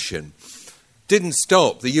integration. Didn't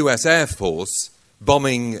stop the US Air Force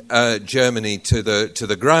bombing Germany to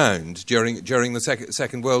the ground during the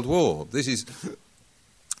Second World War. This is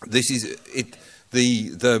it.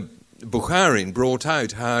 The Bukharin brought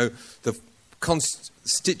out how the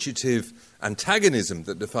constitutive antagonism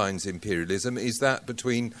that defines imperialism is that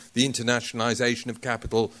between the internationalization of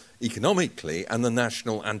capital economically and the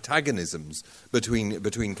national antagonisms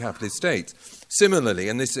between capitalist states. Similarly,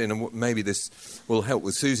 and maybe this will help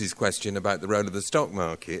with Susie's question about the role of the stock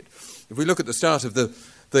market. If we look at the start of the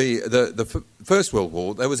First World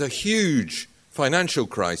War, there was a huge financial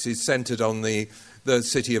crisis centred on the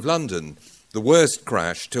City of London. The worst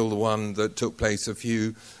crash till the one that took place a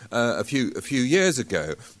few years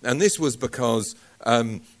ago, and this was because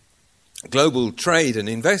global trade and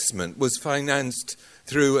investment was financed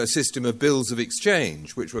through a system of bills of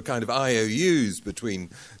exchange, which were kind of IOUs between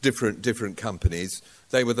different companies.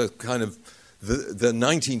 They were the kind of the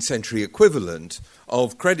 19th century equivalent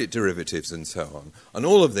of credit derivatives and so on. And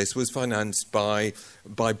all of this was financed by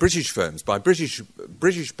British firms, by British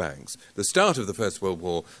banks. The start of the First World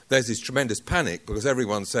War, there's this tremendous panic because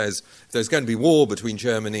everyone says if there's going to be war between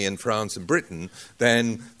Germany and France and Britain,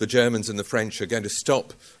 then the Germans and the French are going to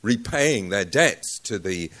stop repaying their debts to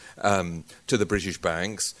the British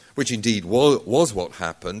banks, which indeed was what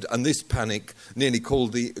happened. And this panic nearly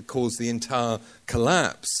caused the entire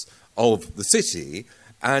collapse of the city,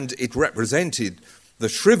 and it represented the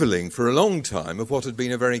shrivelling for a long time of what had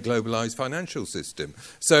been a very globalised financial system.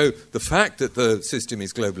 So the fact that the system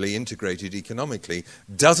is globally integrated economically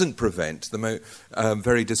doesn't prevent the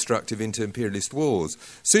very destructive inter-imperialist wars.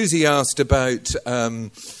 Susie asked about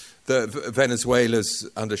Venezuela's,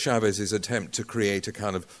 under Chavez's attempt to create a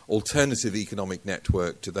kind of alternative economic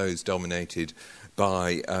network to those dominated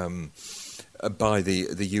by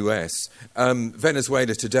the US.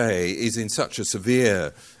 Venezuela today is in such a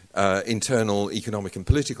severe internal economic and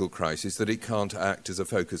political crisis that it can't act as a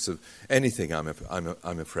focus of anything, I'm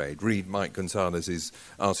afraid. Read Mike Gonzalez's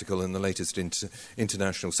article in the latest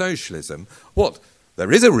International Socialism.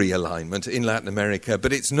 There is a realignment in Latin America,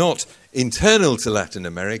 but it's not internal to Latin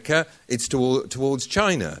America, it's towards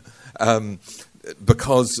China.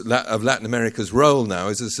 Because of Latin America's role now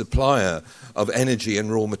as a supplier of energy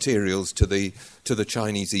and raw materials to the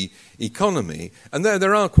Chinese economy. And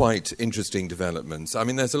there are quite interesting developments. I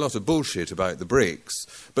mean, there's a lot of bullshit about the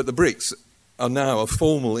BRICS, but the BRICS are now a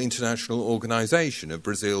formal international organisation of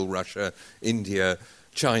Brazil, Russia, India,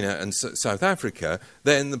 China and South Africa.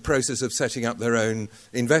 They're in the process of setting up their own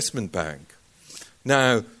investment bank.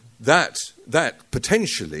 Now, that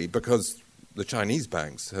potentially, because the Chinese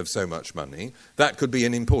banks have so much money, that could be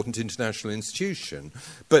an important international institution.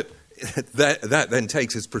 But that then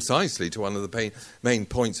takes us precisely to one of the main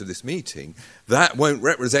points of this meeting. That won't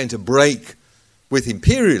represent a break with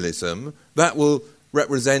imperialism. That will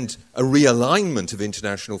represent a realignment of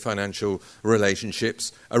international financial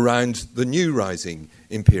relationships around the new rising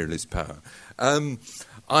imperialist power.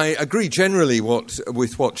 I agree generally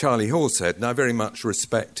with what Charlie Hall said, and I very much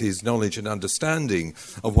respect his knowledge and understanding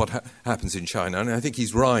of what happens in China. And I think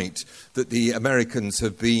he's right that the Americans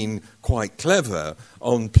have been quite clever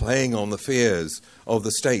on playing on the fears of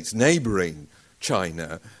the states neighbouring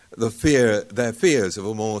China, their fears of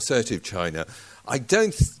a more assertive China. I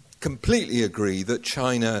don't completely agree that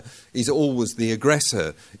China is always the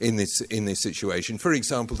aggressor in this situation. For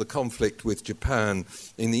example, the conflict with Japan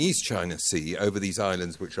in the East China Sea over these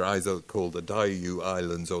islands, which are either called the Diaoyu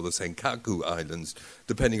Islands or the Senkaku Islands,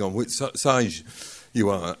 depending on which side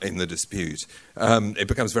you are in the dispute. It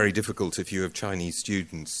becomes very difficult if you have Chinese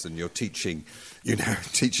students and you're teaching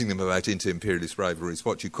them about inter-imperialist rivalries,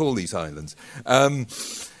 what you call these islands,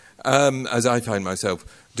 as I find myself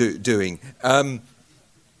doing.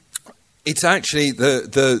 It's actually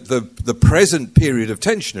the present period of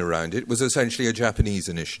tension around it was essentially a Japanese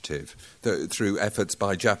initiative through efforts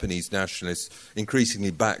by Japanese nationalists,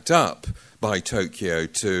 increasingly backed up by Tokyo,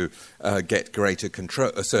 to assert greater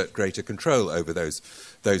control over those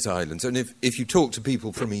islands. And if you talk to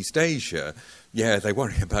people from East Asia, yeah, they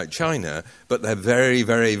worry about China, but they're very,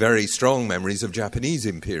 very, very strong memories of Japanese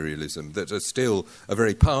imperialism that are still a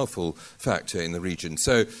very powerful factor in the region.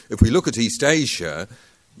 So if we look at East Asia,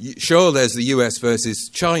 sure, there's the US versus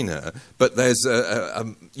China, but there's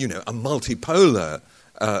a multipolar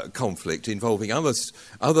conflict involving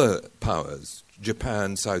other powers.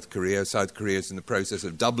 Japan, South Korea. South Korea is in the process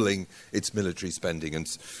of doubling its military spending, and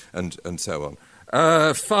so on.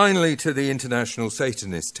 Finally, to the international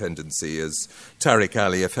Satanist tendency, as Tariq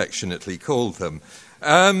Ali affectionately called them.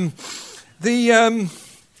 Where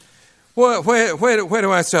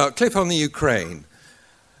do I start? Cliff, on the Ukraine.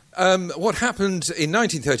 What happened in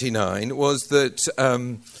 1939 was that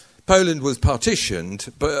Poland was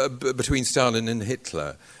partitioned between Stalin and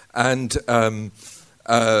Hitler, and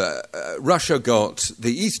Russia got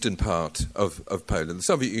the eastern part of Poland. The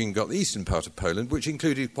Soviet Union got the eastern part of Poland, which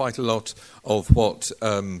included quite a lot of what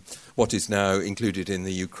is now included in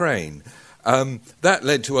the Ukraine. That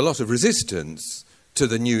led to a lot of resistance to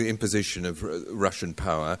the new imposition of Russian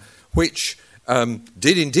power, which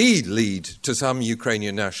did indeed lead to some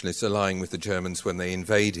Ukrainian nationalists allying with the Germans when they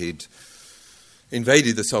invaded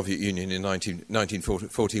the Soviet Union in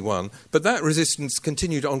 1941. But that resistance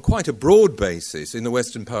continued on quite a broad basis in the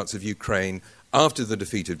western parts of Ukraine after the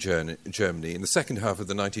defeat of Germany in the second half of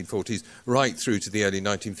the 1940s, right through to the early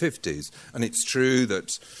 1950s. And it's true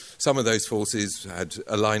that some of those forces had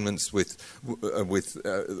alignments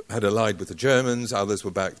had allied with the Germans, others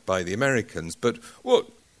were backed by the Americans. But what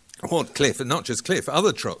Cliff, and not just Cliff,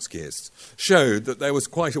 other Trotskyists, showed that there was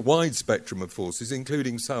quite a wide spectrum of forces,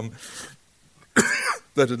 including some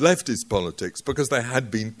that had leftist politics, because there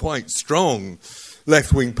had been quite strong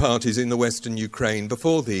left-wing parties in the Western Ukraine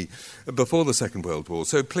before the Second World War.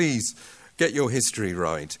 So please get your history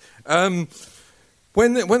right.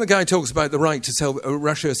 When the guy talks about the right to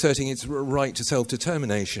Russia asserting its right to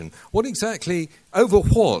self-determination, what exactly, over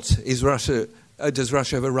what is Russia? Does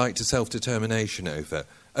Russia have a right to self-determination over?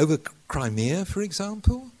 Over Crimea, for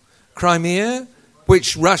example? Crimea,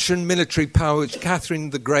 which Russian military power, which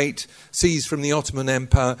Catherine the Great seized from the Ottoman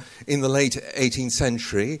Empire in the late 18th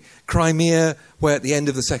century. Crimea, where at the end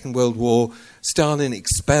of the Second World War, Stalin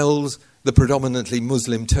expels the predominantly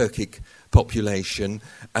Muslim Turkic population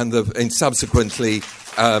and subsequently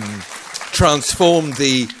transformed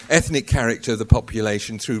the ethnic character of the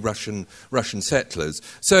population through Russian settlers.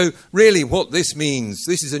 So really what this means,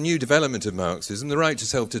 this is a new development of Marxism. The right to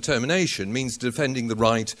self-determination means defending the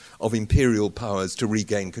right of imperial powers to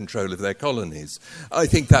regain control of their colonies. I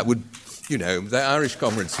think that would, the Irish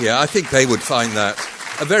comrades here, I think they would find that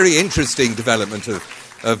a very interesting development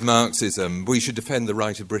of Marxism. We should defend the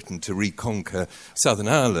right of Britain to reconquer Southern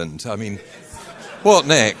Ireland. I mean, what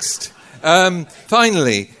next?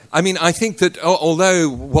 Finally, I think that although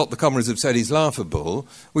what the comrades have said is laughable,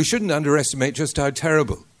 we shouldn't underestimate just how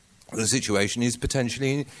terrible the situation is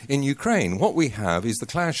potentially in Ukraine. What we have is the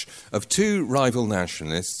clash of two rival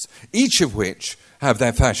nationalists, each of which have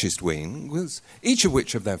their fascist wings, each of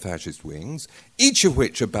which are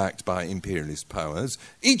backed by imperialist powers,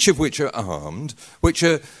 each of which are armed, which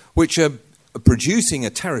are producing a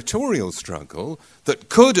territorial struggle that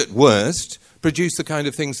could, at worst, produce the kind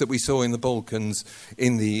of things that we saw in the Balkans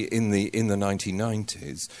in the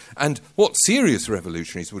 1990s. And what serious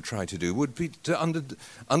revolutionaries would try to do would be to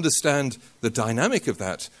understand the dynamic of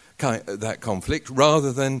that conflict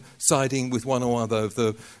rather than siding with one or other of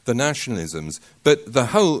the nationalisms. But the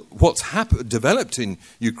whole, what's developed in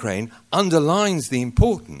Ukraine underlines the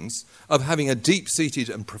importance of having a deep-seated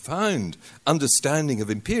and profound understanding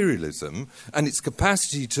of imperialism and its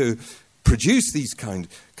capacity to produce these kind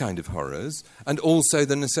of horrors, and also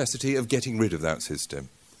the necessity of getting rid of that system.